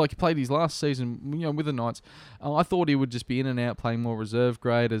like he played his last season, with the Knights. I thought he would just be in and out, playing more reserve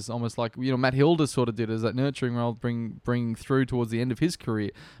grade, as almost like Matt Hilda sort of did, as that nurturing role, bring through towards the end of his career.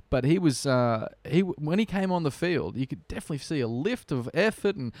 But he was when he came on the field, you could definitely see a lift of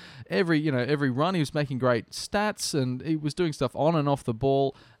effort, and every run he was making great stats, and he was doing stuff on and off the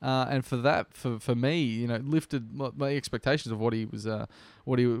ball. And for that, for me, lifted my expectations of what he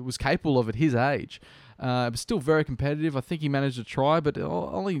was capable of at his age. But still very competitive. I think he managed to try, but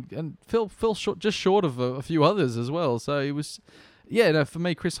only and fell short, just short of a few others as well. So he was, for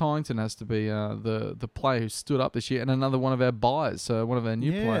me, Chris Harrington has to be the player who stood up this year, and another one of our buys, so one of our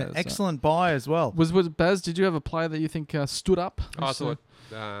new players. Excellent buy as well. Was Baz? Did you have a player that you think stood up? I thought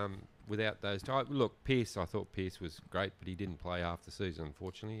without those look, Pearce. I thought Pearce was great, but he didn't play half the season,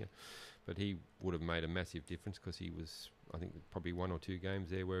 unfortunately. But he would have made a massive difference because he was, I think, probably 1 or 2 games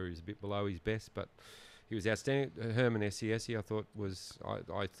there where he was a bit below his best, but he was outstanding. Herman Essiesi, I thought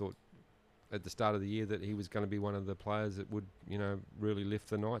I thought at the start of the year that he was going to be one of the players that would, really lift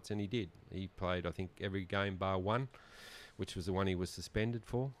the Knights, and he did. He played, I think, every game bar 1, which was the one he was suspended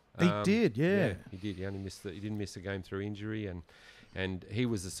for. He did, yeah. He did. He didn't miss a game through injury, and he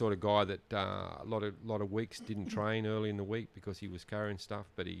was the sort of guy that a lot of weeks didn't train early in the week because he was carrying stuff,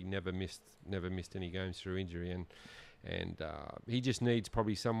 but he never missed any games through injury, and he just needs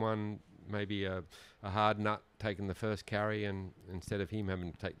probably someone, maybe a hard nut, taking the first carry, and instead of him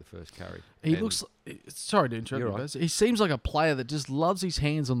having to take the first carry. He looks. Sorry to interrupt you, right. Baz. He seems like a player that just loves his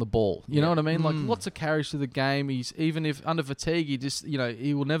hands on the ball. You know what I mean? Like lots of carries to the game. He's, even if under fatigue, he just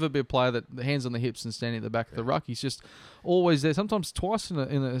he will never be a player that the hands on the hips and standing at the back of the ruck. He's just always there. Sometimes twice in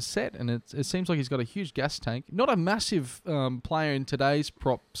a set, and it seems like he's got a huge gas tank. Not a massive player in today's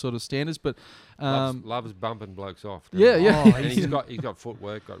prop sort of standards, but loves bumping blokes off. Yeah. And he's got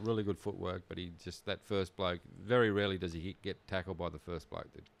footwork, got really good footwork, but he just, that first bloke, very rarely does he get tackled by the first bloke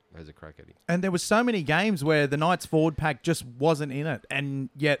that has a crack at him. And there were so many games where the Knights forward pack just wasn't in it, and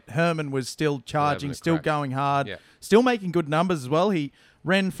yet Herman was still charging, still going hard, still making good numbers as well. He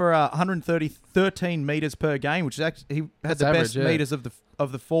ran for 13 metres per game, which is actually, he had the best metres of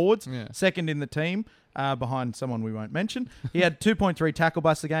the forwards, second in the team, behind someone we won't mention. He had 2.3 tackle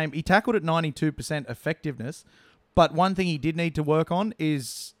busts a game. He tackled at 92% effectiveness, but one thing he did need to work on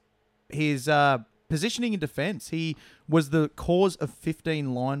is his positioning in defence. He was the cause of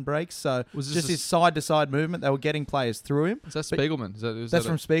 15 line breaks. So Was this just a his side-to-side movement, they were getting players through him. Is that Spiegelman? That's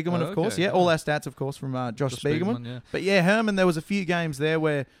from Spiegelman, of course. okay. Yeah, all our stats, of course, from Josh Spiegelman. Yeah. But yeah, Herman, there was a few games there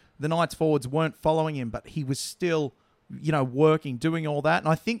where the Knights forwards weren't following him, but he was still, working, doing all that. And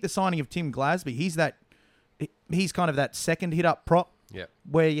I think the signing of Tim Glasby, he's kind of that second hit-up prop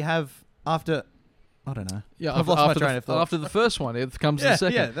where you have after... I don't know. Yeah, I've lost my train of thought. After the first one, it comes the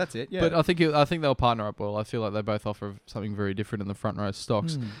second. Yeah, that's it. Yeah. But I think they'll partner up well. I feel like they both offer something very different in the front row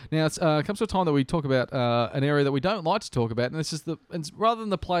stocks. Now it comes to a time that we talk about an area that we don't like to talk about, and this is rather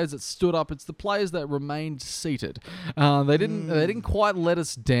than the players that stood up, it's the players that remained seated. They didn't quite let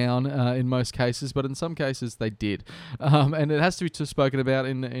us down in most cases, but in some cases they did. And it has to be spoken about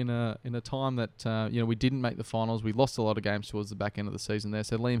in a time that we didn't make the finals. We lost a lot of games towards the back end of the season there.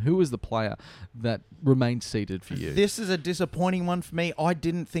 So Liam, who was the player that remained seated for you? This is a disappointing one for me. I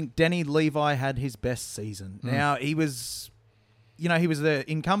didn't think Danny Levi had his best season. Now, he was the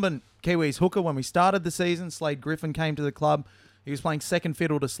incumbent Kiwis hooker when we started the season. Slade Griffin came to the club. He was playing second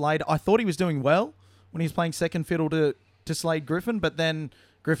fiddle to Slade. I thought he was doing well when he was playing second fiddle to Slade Griffin, but then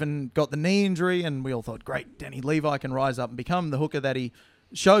Griffin got the knee injury, and we all thought, great, Danny Levi can rise up and become the hooker that he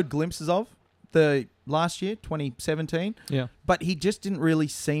showed glimpses of the last year, 2017. Yeah. But he just didn't really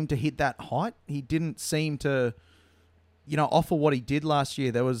seem to hit that height. He didn't seem to, offer what he did last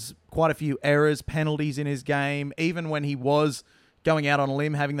year. There was quite a few errors, penalties in his game. Even when he was going out on a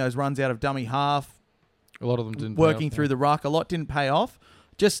limb, having those runs out of dummy half, A lot of them didn't. working through the ruck, a lot didn't pay off.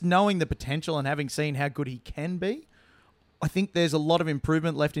 Just knowing the potential and having seen how good he can be, I think there's a lot of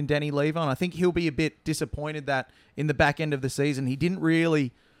improvement left in Danny Levi, and I think he'll be a bit disappointed that in the back end of the season, he didn't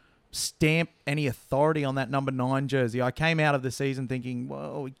really stamp any authority on that number 9 jersey. I came out of the season thinking,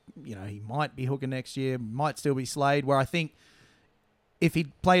 well, he might be hooker next year, might still be Slade, where I think if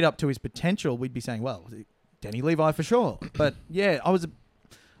he'd played up to his potential, we'd be saying, well, Danny Levi for sure. But yeah,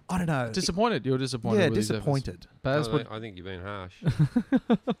 I don't know. Disappointed. You're disappointed. Yeah, with disappointed. Baz, No, I think you've been harsh.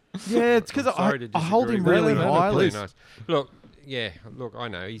 Yeah, it's because I hold him really highly. Nice. Look, I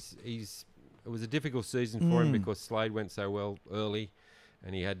know it was a difficult season for him because Slade went so well early,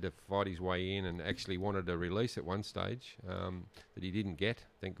 and he had to fight his way in, and actually wanted a release at one stage that he didn't get,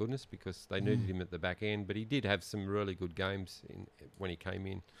 thank goodness, because they needed him at the back end. But he did have some really good games when he came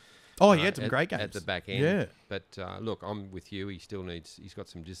in. Oh, he had some great games at the back end. Yeah. But look, I'm with you. He's got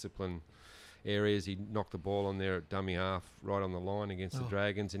some discipline areas. He knocked the ball on there at dummy half, right on the line against the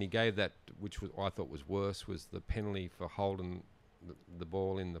Dragons, and he gave that, which I thought was worse, was the penalty for holding the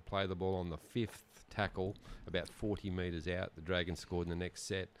ball in the play the ball on the 5th tackle, about 40 metres out. The Dragons scored in the next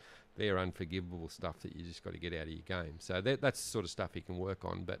set. They're unforgivable stuff that you just got to get out of your game. So that's the sort of stuff he can work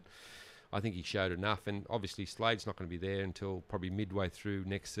on. But I think he showed enough, and obviously Slade's not going to be there until probably midway through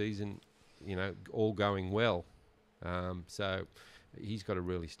next season, all going well. So he's got to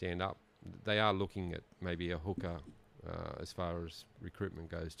really stand up. They are looking at maybe a hooker as far as recruitment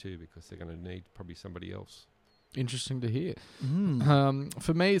goes too, because they're going to need probably somebody else. Interesting to hear.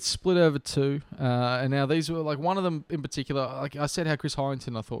 For me, it's split over 2. And now these were like one of them in particular. Like I said, how Chris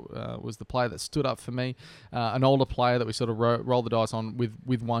Harrington I thought was the player that stood up for me. An older player that we sort of rolled the dice on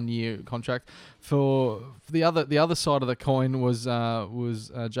with 1 year contract. For the other side of the coin was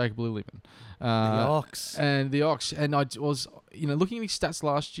Jacob Lilliman. The Ox. And the Ox. And I was, looking at his stats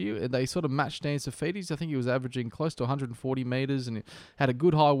last year, they sort of matched Dan Safiti's. I think he was averaging close to 140 metres and had a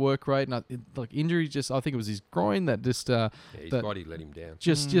good high work rate. And injury I think it was his groin that just... his body let him down.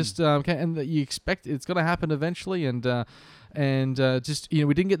 And that you expect it's going to happen eventually. And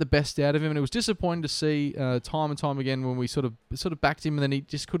we didn't get the best out of him. And it was disappointing to see time and time again when we sort of backed him and then he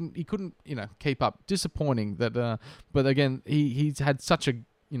just couldn't keep up. Disappointing that, but again, he's had such a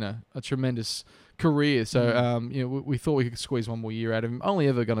tremendous career. So, we thought we could squeeze 1 more year out of him. Only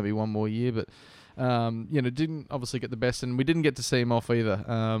ever going to be 1 more year, but, didn't obviously get the best, and we didn't get to see him off either,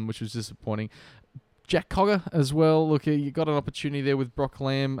 which was disappointing. Jack Cogger as well. Look, you got an opportunity there with Brock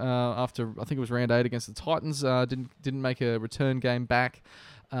Lamb after, I think it was round 8 against the Titans. Didn't make a return game back.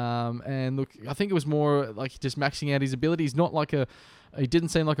 And look, I think it was more like just maxing out his abilities, not like he didn't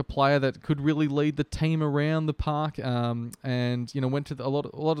seem like a player that could really lead the team around the park. And went to a lot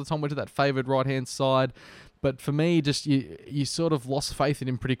of the time went to that favoured right hand side. But for me, just you sort of lost faith in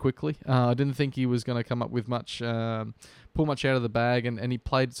him pretty quickly. I didn't think he was going to come up with much, pull much out of the bag, and he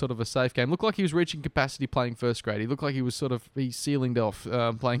played sort of a safe game. Looked like he was reaching capacity playing first grade. He looked like he was he ceilinged off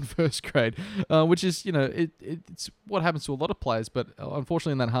playing first grade, which is it's what happens to a lot of players. But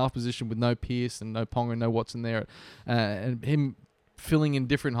unfortunately, in that half position with no Pearce and no Ponga and no Watson there, and him filling in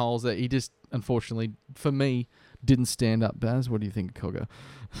different holes, that he just unfortunately for me didn't stand up. Baz, what do you think, Cogger?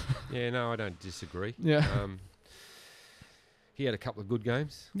 Yeah, no, I don't disagree. Yeah. He had a couple of good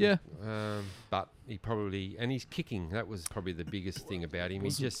games. Yeah. But he probably, and his kicking, that was probably the biggest thing about him.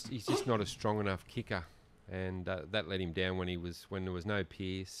 He's just not a strong enough kicker, and that let him down when there was no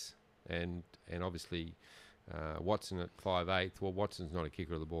Pearce, and obviously Watson at 5'8". Well, Watson's not a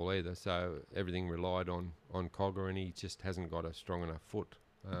kicker of the ball either, so everything relied on Cogger, and he just hasn't got a strong enough foot,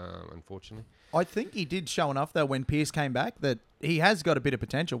 unfortunately. I think he did show enough, though, when Pearce came back that he has got a bit of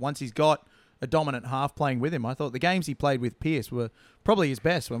potential once he's got a dominant half playing with him. I thought the games he played with Pearce were probably his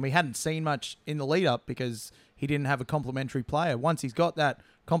best when we hadn't seen much in the lead-up because he didn't have a complementary player. Once he's got that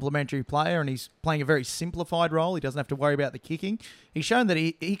complementary player and he's playing a very simplified role, he doesn't have to worry about the kicking. He's shown that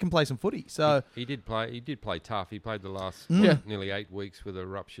he can play some footy. So he did play tough. He played the last nearly 8 weeks with a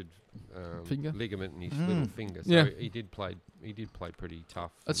ruptured ligament in his little finger. So he did play pretty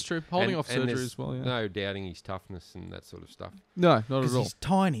tough. That's true. Holding off surgery as well. Yeah. No doubting his toughness and that sort of stuff. No, not at all. He's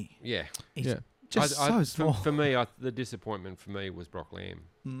tiny. Yeah. He's just so small. For me, the disappointment for me was Brock Lamb.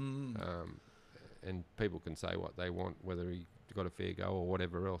 And people can say what they want, whether he got a fair go or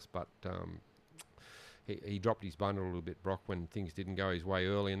whatever else, but he dropped his bundle a little bit, Brock, when things didn't go his way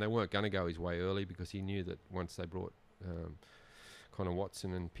early, and they weren't going to go his way early because he knew that once they brought Connor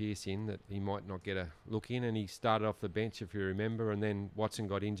Watson and Pearce in, that he might not get a look in, and he started off the bench, if you remember, and then Watson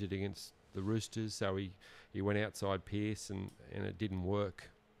got injured against the Roosters, so he went outside Pearce, and it didn't work.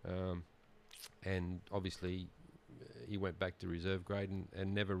 And obviously he went back to reserve grade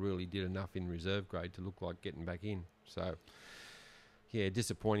and never really did enough in reserve grade to look like getting back in. So, yeah,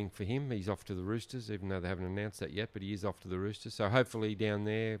 disappointing for him. He's off to the Roosters, even though they haven't announced that yet, but he is off to the Roosters. So hopefully down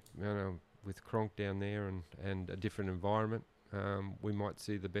there, with Cronk down there and a different environment, we might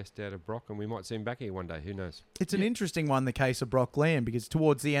see the best out of Brock, and we might see him back here one day. Who knows? It's an interesting one, the case of Brock Lamb, because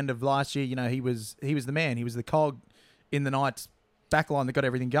towards the end of last year, he was the man. He was the cog in the Knights backline that got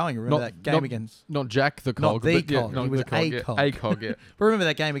everything going. Remember that game against... Not Jack the cog. Not the cog. He was a cog. A cog, yeah. But remember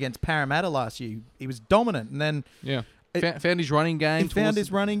that game against Parramatta last year? He was dominant, and then... Yeah. Found his running game. He found his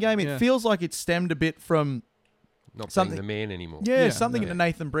running game. It feels like it stemmed a bit from... Not being the man anymore. Yeah, something that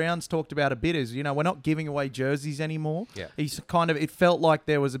Nathan Brown's talked about a bit is, we're not giving away jerseys anymore. Yeah. It felt like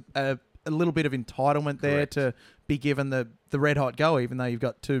there was a little bit of entitlement there to be given the red hot go, even though you've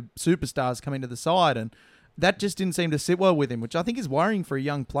got two superstars coming to the side, and that just didn't seem to sit well with him, which I think is worrying for a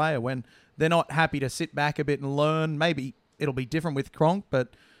young player when they're not happy to sit back a bit and learn. Maybe it'll be different with Cronk, but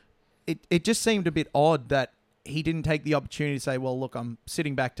it just seemed a bit odd that he didn't take the opportunity to say, well, look, I'm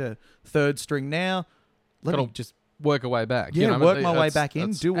sitting back to third string now. Let me just work a way back. Yeah, work my way back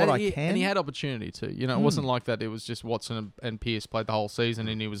in, do what I can. And he had opportunity to. It wasn't like that. It was just Watson and Pearce played the whole season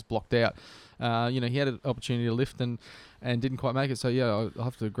and he was blocked out. He had an opportunity to lift and didn't quite make it. So, yeah, I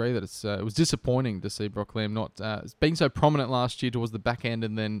have to agree that it was disappointing to see Brock Lamb not being so prominent last year towards the back end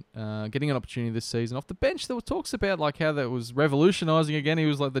and then getting an opportunity this season. Off the bench, there were talks about like how that was revolutionising again. He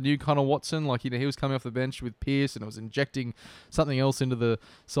was like the new Connor Watson. Like, he was coming off the bench with Pearce and it was injecting something else into the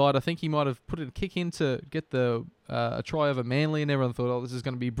side. I think he might have put a kick in to get a try over Manly, and everyone thought, oh, this is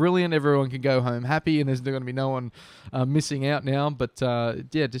going to be brilliant. Everyone can go home happy and there's going to be no one missing out now. But,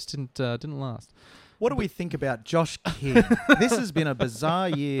 just didn't last. What do we think about Josh King? This has been a bizarre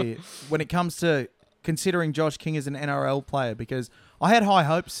year when it comes to considering Josh King as an NRL player, because I had high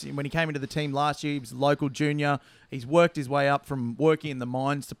hopes when he came into the team last year. He was a local junior. He's worked his way up from working in the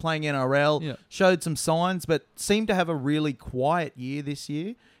mines to playing NRL, showed some signs, but seemed to have a really quiet year this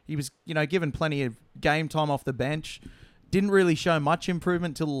year. He was, given plenty of game time off the bench. Didn't really show much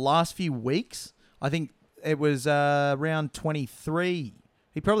improvement till the last few weeks. I think it was around 23.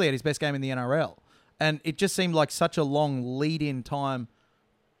 He probably had his best game in the NRL. And it just seemed like such a long lead-in time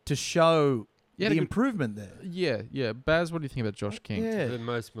to show the improvement there. Yeah. Baz, what do you think about Josh King? Yeah. The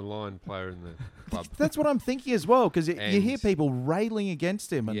most maligned player in the club. That's what I'm thinking as well, because you hear people railing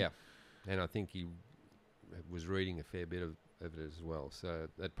against him. And I think he was reading a fair bit of it as well, so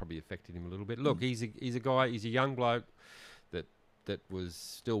that probably affected him a little bit. Look, he's a guy, he's a young bloke that was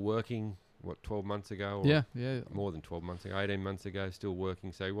still working, 12 months ago? Yeah. More than 12 months ago, 18 months ago, still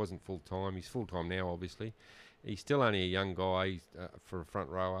working. So he wasn't full-time. He's full-time now, obviously. He's still only a young guy. He's, for a front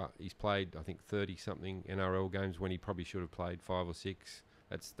rower, he's played, I think, 30-something NRL games when he probably should have played 5 or 6.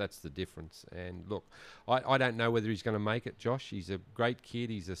 That's the difference. And look, I don't know whether he's going to make it, Josh. He's a great kid.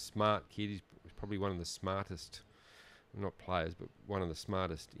 He's a smart kid. He's probably one of the smartest, not players, but one of the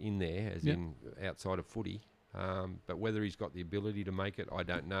smartest in there, as in outside of footy. But whether he's got the ability to make it, I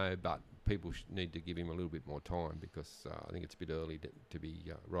don't know. But people need to give him a little bit more time because I think it's a bit early to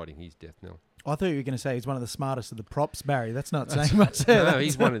be riding his death knell. I thought you were going to say he's one of the smartest of the props, Barry. That's not saying much. No,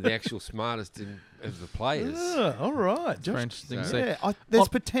 he's one of the actual smartest of the players. All right. Very interesting to Yeah, see. there's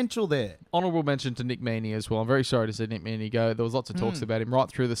potential there. Honourable mention to Nick Meaney as well. I'm very sorry to see Nick Meaney go. There was lots of talks about him right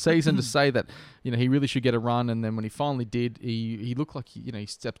through the season to say that he really should get a run, and then when he finally did, he looked like he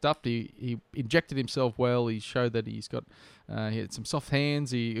stepped up. He injected himself well. He showed that he's got he had some soft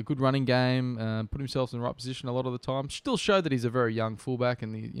hands, a good running game, put himself in the right position a lot of the time. Still showed that he's a very young fullback,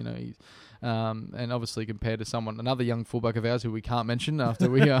 and he's and obviously compared to another young fullback of ours who we can't mention after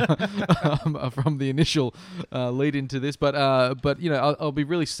we from the initial lead into this. But I'll be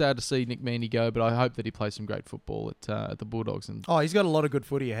really sad to see Nick Meaney go. But I hope that he plays some great football at the Bulldogs. And he's got a lot of good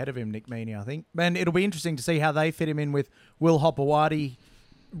footy ahead of him, Nick Meaney, I think. And it'll be interesting to see how they fit him in with Will Hopewadi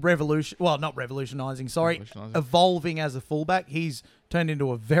evolving as a fullback. He's turned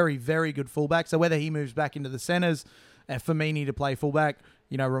into a very, very good fullback. So whether he moves back into the centres for Meaney to play fullback,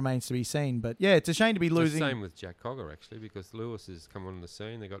 remains to be seen. But yeah, it's a shame to be losing. It's the same with Jack Cogger actually, because Lewis has come on the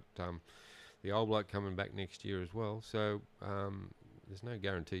scene. They got the old bloke coming back next year as well. So there's no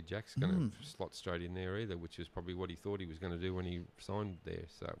guarantee Jack's going to slot straight in there either, which is probably what he thought he was going to do when he signed there.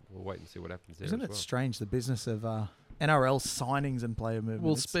 So we'll wait and see what happens there. Isn't it strange, the business of NRL signings and player movement?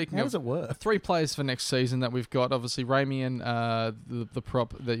 Well, speaking how of, does it work? 3 players for next season that we've got, obviously Ramian, the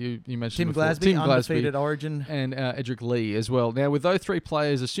prop that you mentioned Tim before. Glasby, undefeated Origin. And Edric Lee as well. Now, with those 3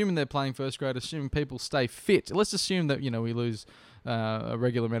 players, assuming they're playing first grade, assuming people stay fit, let's assume that, we lose a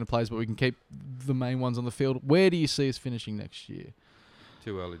regular amount of players, but we can keep the main ones on the field. Where do you see us finishing next year?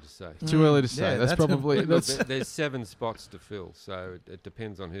 Too early to say. Too early to say. Yeah, that's probably... There's 7 spots to fill, so it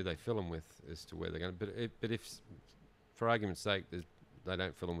depends on who they fill them with as to where they're going. But if, for argument's sake, they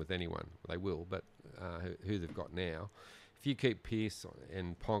don't fill them with anyone, they will, but who they've got now. If you keep Pearce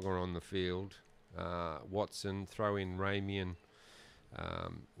and Ponga on the field, Watson, throw in Ramian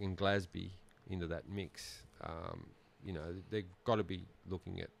and Glasby into that mix, they've got to be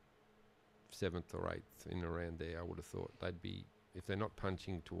looking at 7th or 8th in around there, I would have thought. They'd be... If they're not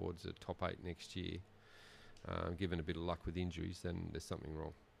punching towards a top 8 next year, given a bit of luck with injuries, then there's something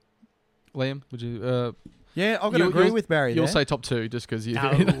wrong. Liam, would you... yeah, I'm going to agree with Barry You'll there. say top 2 just because you...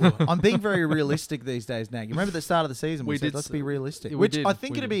 No, I'm being very realistic these days, Naggy. Remember at the start of the season we said, let's be realistic. I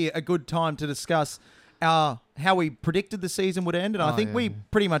think it'd be a good time to discuss how we predicted the season would end. And I think we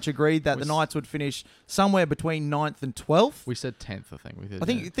pretty much agreed that the Knights would finish somewhere between 9th and 12th. We said 10th, I think. We did.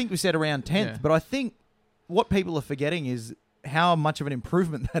 I think we said around 10th. But I think what people are forgetting is how much of an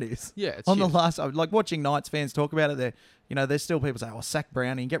improvement that is. Yeah, it's on huge. the last, like watching Knights fans talk about it. There's still people say, sack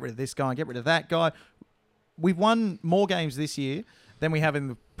Brownie, get rid of this guy, and get rid of that guy. We've won more games this year than we have in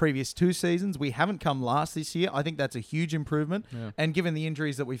the previous 2 seasons. We haven't come last this year. I think that's a huge improvement. Yeah. And given the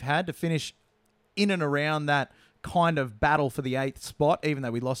injuries that we've had, to finish in and around that kind of battle for the 8th spot, even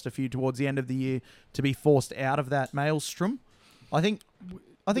though we lost a few towards the end of the year, to be forced out of that maelstrom, I think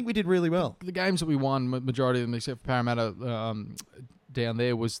we did really well. The games that we won, majority of them, except for Parramatta down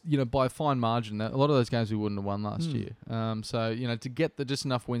there, was by a fine margin. A lot of those games we wouldn't have won last year. So to get just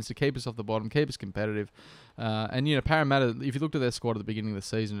enough wins to keep us off the bottom, keep us competitive, and Parramatta, if you looked at their squad at the beginning of the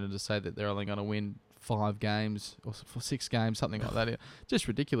season and to say that they're only going to win 5 games or 6 games, something like that, just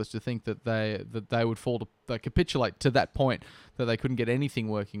ridiculous to think that they would they capitulate to that point that they couldn't get anything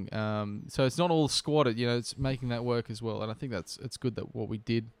working. So it's not all squad, it's making that work as well, and I think it's good that what we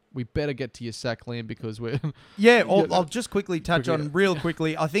did. We better get to your sack, Liam, because we're... Yeah, I'll just quickly touch on real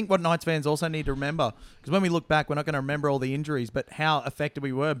quickly. I think what Knights fans also need to remember, because when we look back, we're not going to remember all the injuries, but how effective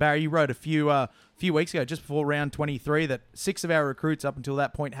we were. Barry, you wrote a few weeks ago, just before round 23, that 6 of our recruits up until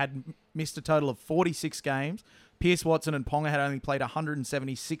that point had missed a total of 46 games. Pearce, Watson and Ponga had only played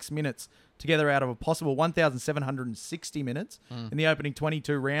 176 minutes together out of a possible 1,760 minutes in the opening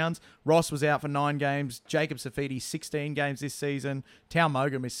 22 rounds. Ross was out for 9 games. Jacob Safidi, 16 games this season. Tao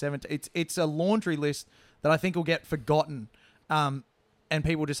Moga missed 17. It's a laundry list that I think will get forgotten. And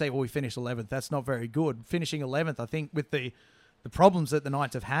people just say, well, we finished 11th. That's not very good. Finishing 11th, I think, with the problems that the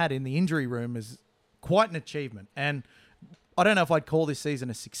Knights have had in the injury room is quite an achievement. And I don't know if I'd call this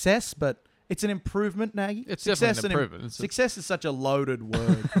season a success, but it's an improvement, Naggy. It's definitely an improvement. Success is such a loaded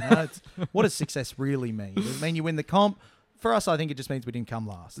word. What does success really mean? Does it mean you win the comp? For us, I think it just means we didn't come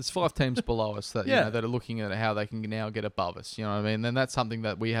last. There's 5 teams below us that that are looking at how they can now get above us. You know what I mean? And that's something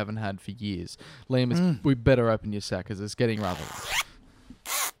that we haven't had for years. Liam, we better open your sack because it's getting rather...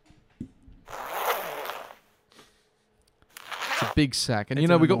 It's a big sack. And, It's you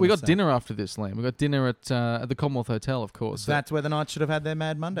know, an we got enormous sack. dinner after this, Liam. We got dinner at the Commonwealth Hotel, of course. So- That's where the Knights should have had their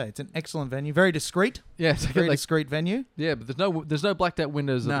Mad Monday. It's an excellent venue. Very discreet. yeah, it's Very like, discreet venue. yeah, but there's no blacked out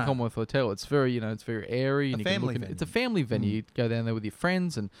windows at No. the Commonwealth Hotel. It's very, it's very airy. A And you can family look in, it's a venue. family venue. You go down there with your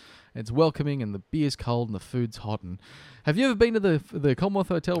friends and it's welcoming and the beer's cold and the food's hot. And have you ever been to the Commonwealth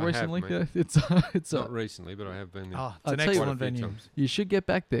Hotel I have, recently? mate. Yeah, it's Not recently, but I have been there. Oh, it's I'll an tell you excellent quite a few venue. times. you should get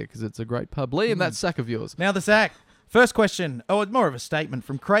back there because it's a great pub. Liam, that sack of yours. Now the sack. First question. Oh, it's more of a statement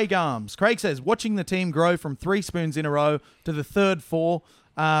from Craig Arms. Craig says, watching the team grow from 3 spoons in a row to the third 4.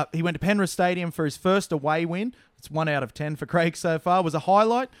 He went to Penrith Stadium for his first away win. It's 1 out of 10 for Craig so far. Was a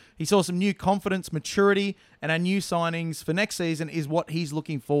highlight. He saw some new confidence, maturity, and our new signings for next season is what he's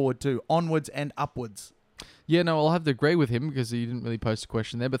looking forward to, onwards and upwards. Yeah, no, I'll have to agree with him because he didn't really post a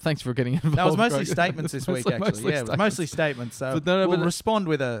question there. But thanks for getting involved. That was mostly Craig. statements this week, Mostly actually. Yeah, it was mostly statements. So But no, we'll but- respond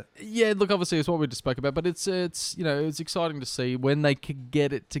with a... Yeah, look, obviously it's what we just spoke about, but it's it's exciting to see when they could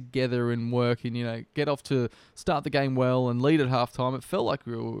get it together and work and get off to start the game well and lead at halftime. It felt like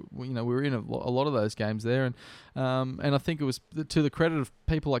we were in a lot of those games there, and I think it was to the credit of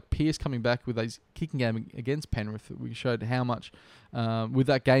people like Pearce coming back with those kicking game against Penrith that we showed how much with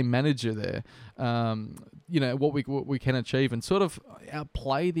that game manager there, what we can achieve and sort of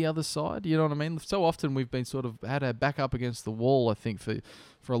outplay the other side. You know what I mean? So often we've been sort of had our back up against the wall, I think,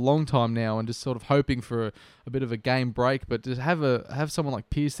 for a long time now, and just sort of hoping for a bit of a game break. But to have someone like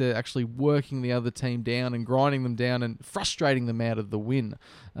Pearce there actually working the other team down and grinding them down and frustrating them out of the win,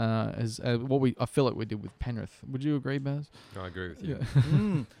 is what I feel like we did with Penrith. Would you agree, Baz? I agree with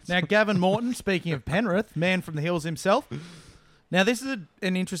you. Now, Gavin Morton, speaking of Penrith, man from the hills himself. Now, this is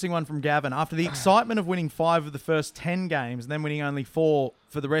an interesting one from Gavin. After the excitement of winning 5 of the first 10 games and then winning only 4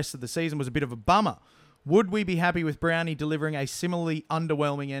 for the rest of the season was a bit of a bummer. Would we be happy with Brownie delivering a similarly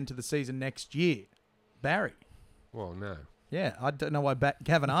underwhelming end to the season next year? Barry? Well, no. Yeah, I don't know why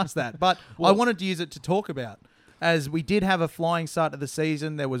Gavin asked that, but I wanted to use it to talk about. As we did have a flying start to the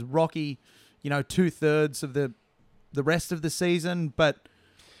season, there was rocky, 2/3 of the rest of the season, but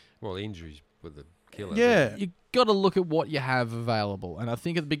Well, injuries were the killer. yeah. You got to look at what you have available, and I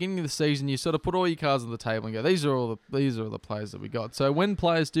think at the beginning of the season you sort of put all your cards on the table and go, these are all the players that we got. So when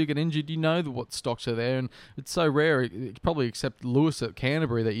players do get injured, you know what stocks are there, and it's so rare, probably except Lewis at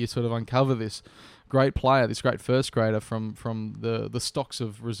Canterbury, that you sort of uncover this great player, this great first grader from the stocks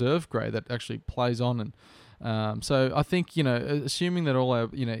of reserve grade that actually plays on. And so I think assuming that all our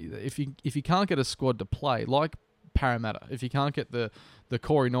if you can't get a squad to play like Parramatta, if you can't get the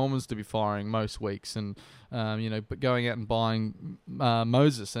Corey Normans to be firing most weeks, and but going out and buying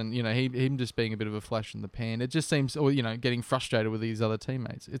Moses, and him just being a bit of a flash in the pan, it just seems, or getting frustrated with these other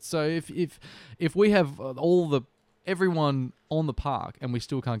teammates. It's so if we have everyone on the park and we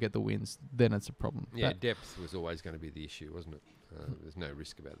still can't get the wins, then it's a problem. Yeah, But- depth was always going to be the issue, wasn't it? There's no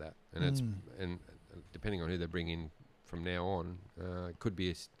risk about that, and depending on who they bring in from now on,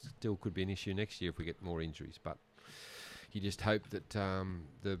 still could be an issue next year if we get more injuries. But you just hope that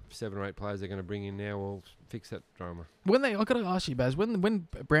the 7 or 8 players they're going to bring in now will fix that drama. I got to ask you, Baz, when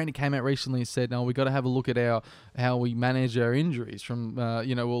Brandy came out recently and said, "No, we got to have a look at how we manage our injuries from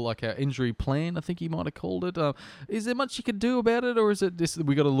like our injury plan," I think he might have called it. Is there much you could do about it, or is it just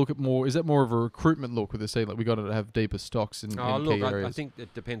we got to look at more? Is that more of a recruitment look with the team? Like we got to have deeper stocks in key areas. I think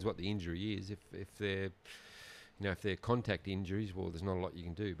it depends what the injury is. If they're if they're contact injuries, well, there's not a lot you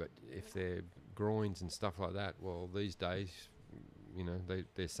can do. But if they're groins and stuff like that, well, these days,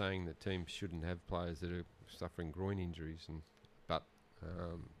 they're saying that teams shouldn't have players that are suffering groin injuries,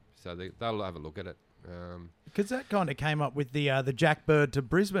 so they'll have a look at it. Because that kind of came up with the Jack Bird to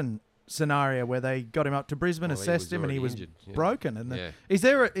Brisbane scenario where they got him up to Brisbane, Well, he assessed was him, and he already was injured, yeah. broken. And Yeah. is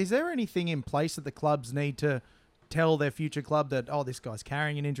there anything in place that the clubs need to tell their future club that, this guy's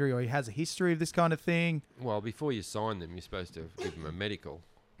carrying an injury or he has a history of this kind of thing? Well, before you sign them, you're supposed to give them a medical,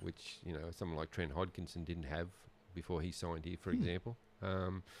 which someone like Trent Hodkinson didn't have before he signed here, for example.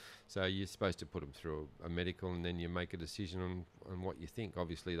 So you're supposed to put them through a medical, and then you make a decision on what you think.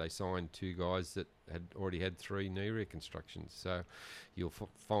 Obviously, they signed 2 guys that had already had 3 knee reconstructions, so you'll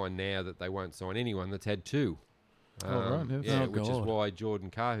find now that they won't sign anyone that's had 2. Right, yes. Yeah, Oh, which is God. why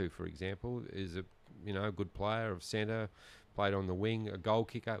Jordan Kahu, for example, is a good player of centre, played on the wing. A goal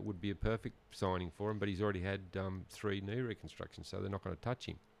kicker would be a perfect signing for him, but he's already had 3 knee reconstructions, so they're not going to touch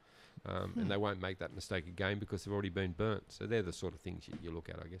him. And they won't make that mistake again because they've already been burnt. So they're the sort of things you look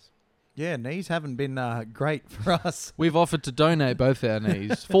at, I guess. Yeah, knees haven't been great for us. We've offered to donate both our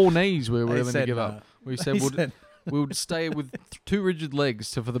knees. 4 knees we were They willing to said give no. up. We They said, said- We'll stay with 2 rigid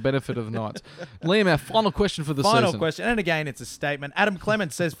legs for the benefit of the Knights. Liam, our final question for the season. Final question, and again, it's a statement. Adam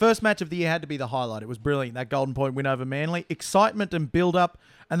Clements says, first match of the year had to be the highlight. It was brilliant, that Golden Point win over Manly. Excitement and build-up,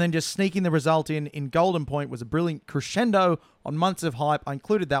 and then just sneaking the result in Golden Point was a brilliant crescendo on months of hype. I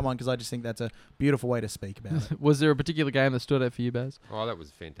included that one because I just think that's a beautiful way to speak about it. Was there a particular game that stood out for you, Baz? Oh, that was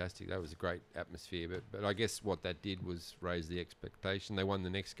fantastic. That was a great atmosphere. But I guess what that did was raise the expectation. They won the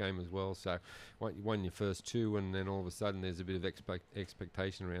next game as well. So you won your first 2, and then all of a sudden there's a bit of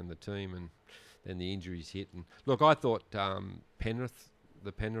expectation around the team, and then the injuries hit. And look, I thought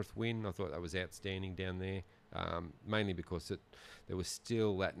the Penrith win, I thought that was outstanding down there. Mainly because there was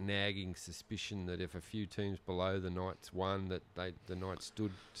still that nagging suspicion that if a few teams below the Knights won, that the Knights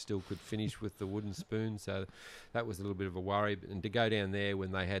still could finish with the wooden spoon. So that was a little bit of a worry. And to go down there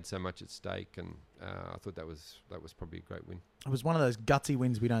when they had so much at stake, and I thought that was probably a great win. It was one of those gutsy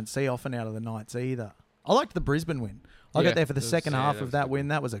wins we don't see often out of the Knights either. I liked the Brisbane win. I got there for the second half of that win.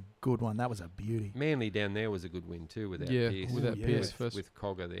 That was a good one. That was a beauty. Manly down there was a good win too, without Pearce. Pearce first. With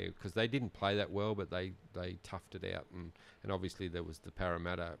Cogger there, because they didn't play that well, but they toughed it out, and obviously there was the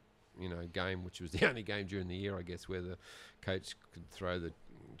Parramatta, game, which was the only game during the year, I guess, where the coach could throw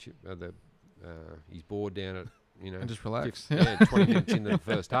his board down at. And just relax. 20 minutes into the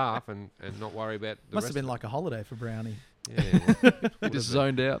first half and not worry about the Must rest have been of like a holiday for Brownie. He just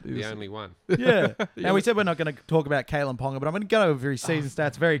zoned out. The only one. Yeah. Now, we said we're not going to talk about Kalen Ponga, but I'm going to go over his season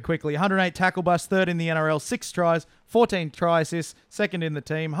stats very quickly. 108 tackle bust, 3rd in the NRL, 6 tries, 14 try assists, 2nd in the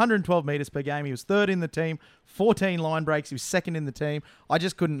team, 112 metres per game. He was 3rd in the team, 14 line breaks. He was 2nd in the team. I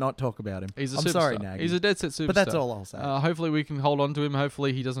just couldn't not talk about him. He's a I'm superstar. sorry, Naggy. He's a dead set superstar. But that's all I'll say. Hopefully we can hold on to him.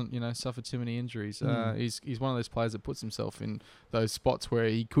 Hopefully he doesn't, suffer too many injuries. He's one of those players that puts himself in those spots where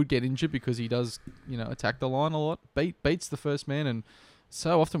he could get injured because he does, attack the line a lot, beats the first man, and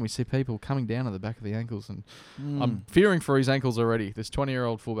so often we see people coming down at the back of the ankles, and I'm fearing for his ankles already. This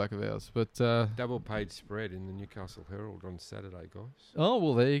 20-year-old fullback of ours, but Double page spread in the Newcastle Herald on Saturday, guys. Oh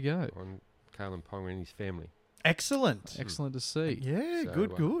well, there you go. On Kalen Ponga and his family. Excellent. Excellent to see. Yeah, So,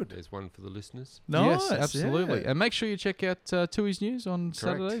 good. There's one for the listeners. Nice, Yes, absolutely. yeah. And make sure you check out Tui's News on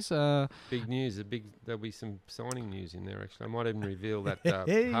Correct. Saturdays. Big news. There'll be some signing news in there. Actually, I might even reveal that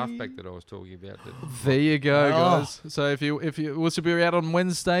halfback that I was talking about. There you go, Oh. guys. So if you was to be out on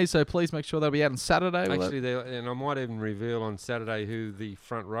Wednesday, so please make sure they'll be out on Saturday. Actually, and I might even reveal on Saturday who the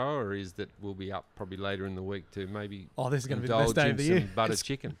front rower is that will be up probably later in the week to maybe. Oh, this is going to be the best day of the year. Some butter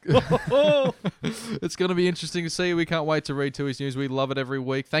chicken. It's going to be interesting to see. We can't wait to read Tui's News. We love it every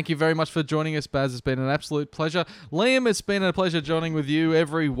week. Thank you very much for joining us, Baz. It's been an absolute pleasure. Liam, it's been a pleasure joining with you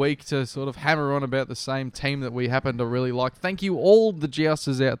every week to sort of hammer on about the same team that we happen to really like. Thank you all the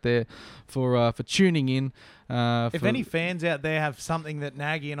Jousters out there for tuning in. If any fans out there have something that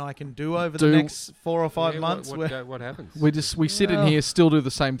Naggy and I can do over the next 4 or 5 months, What happens? we sit in here, still do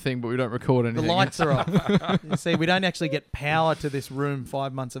the same thing, but we don't record anything. the lights are off. You see, we don't actually get power to this room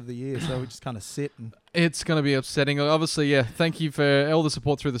 5 months of the year, so we just kind of sit and. It's going to be upsetting. Obviously, yeah, thank you for all the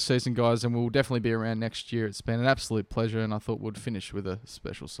support through the season, guys, and we'll definitely be around next year. It's been an absolute pleasure, and I thought we'd finish with a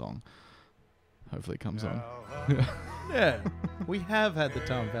special song. Hopefully it comes on. Yeah, we have had the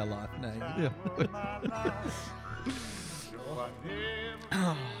time of our life, Naggy.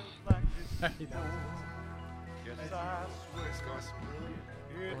 Yeah.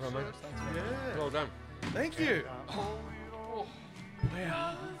 Well done. Thank you.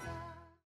 Wow.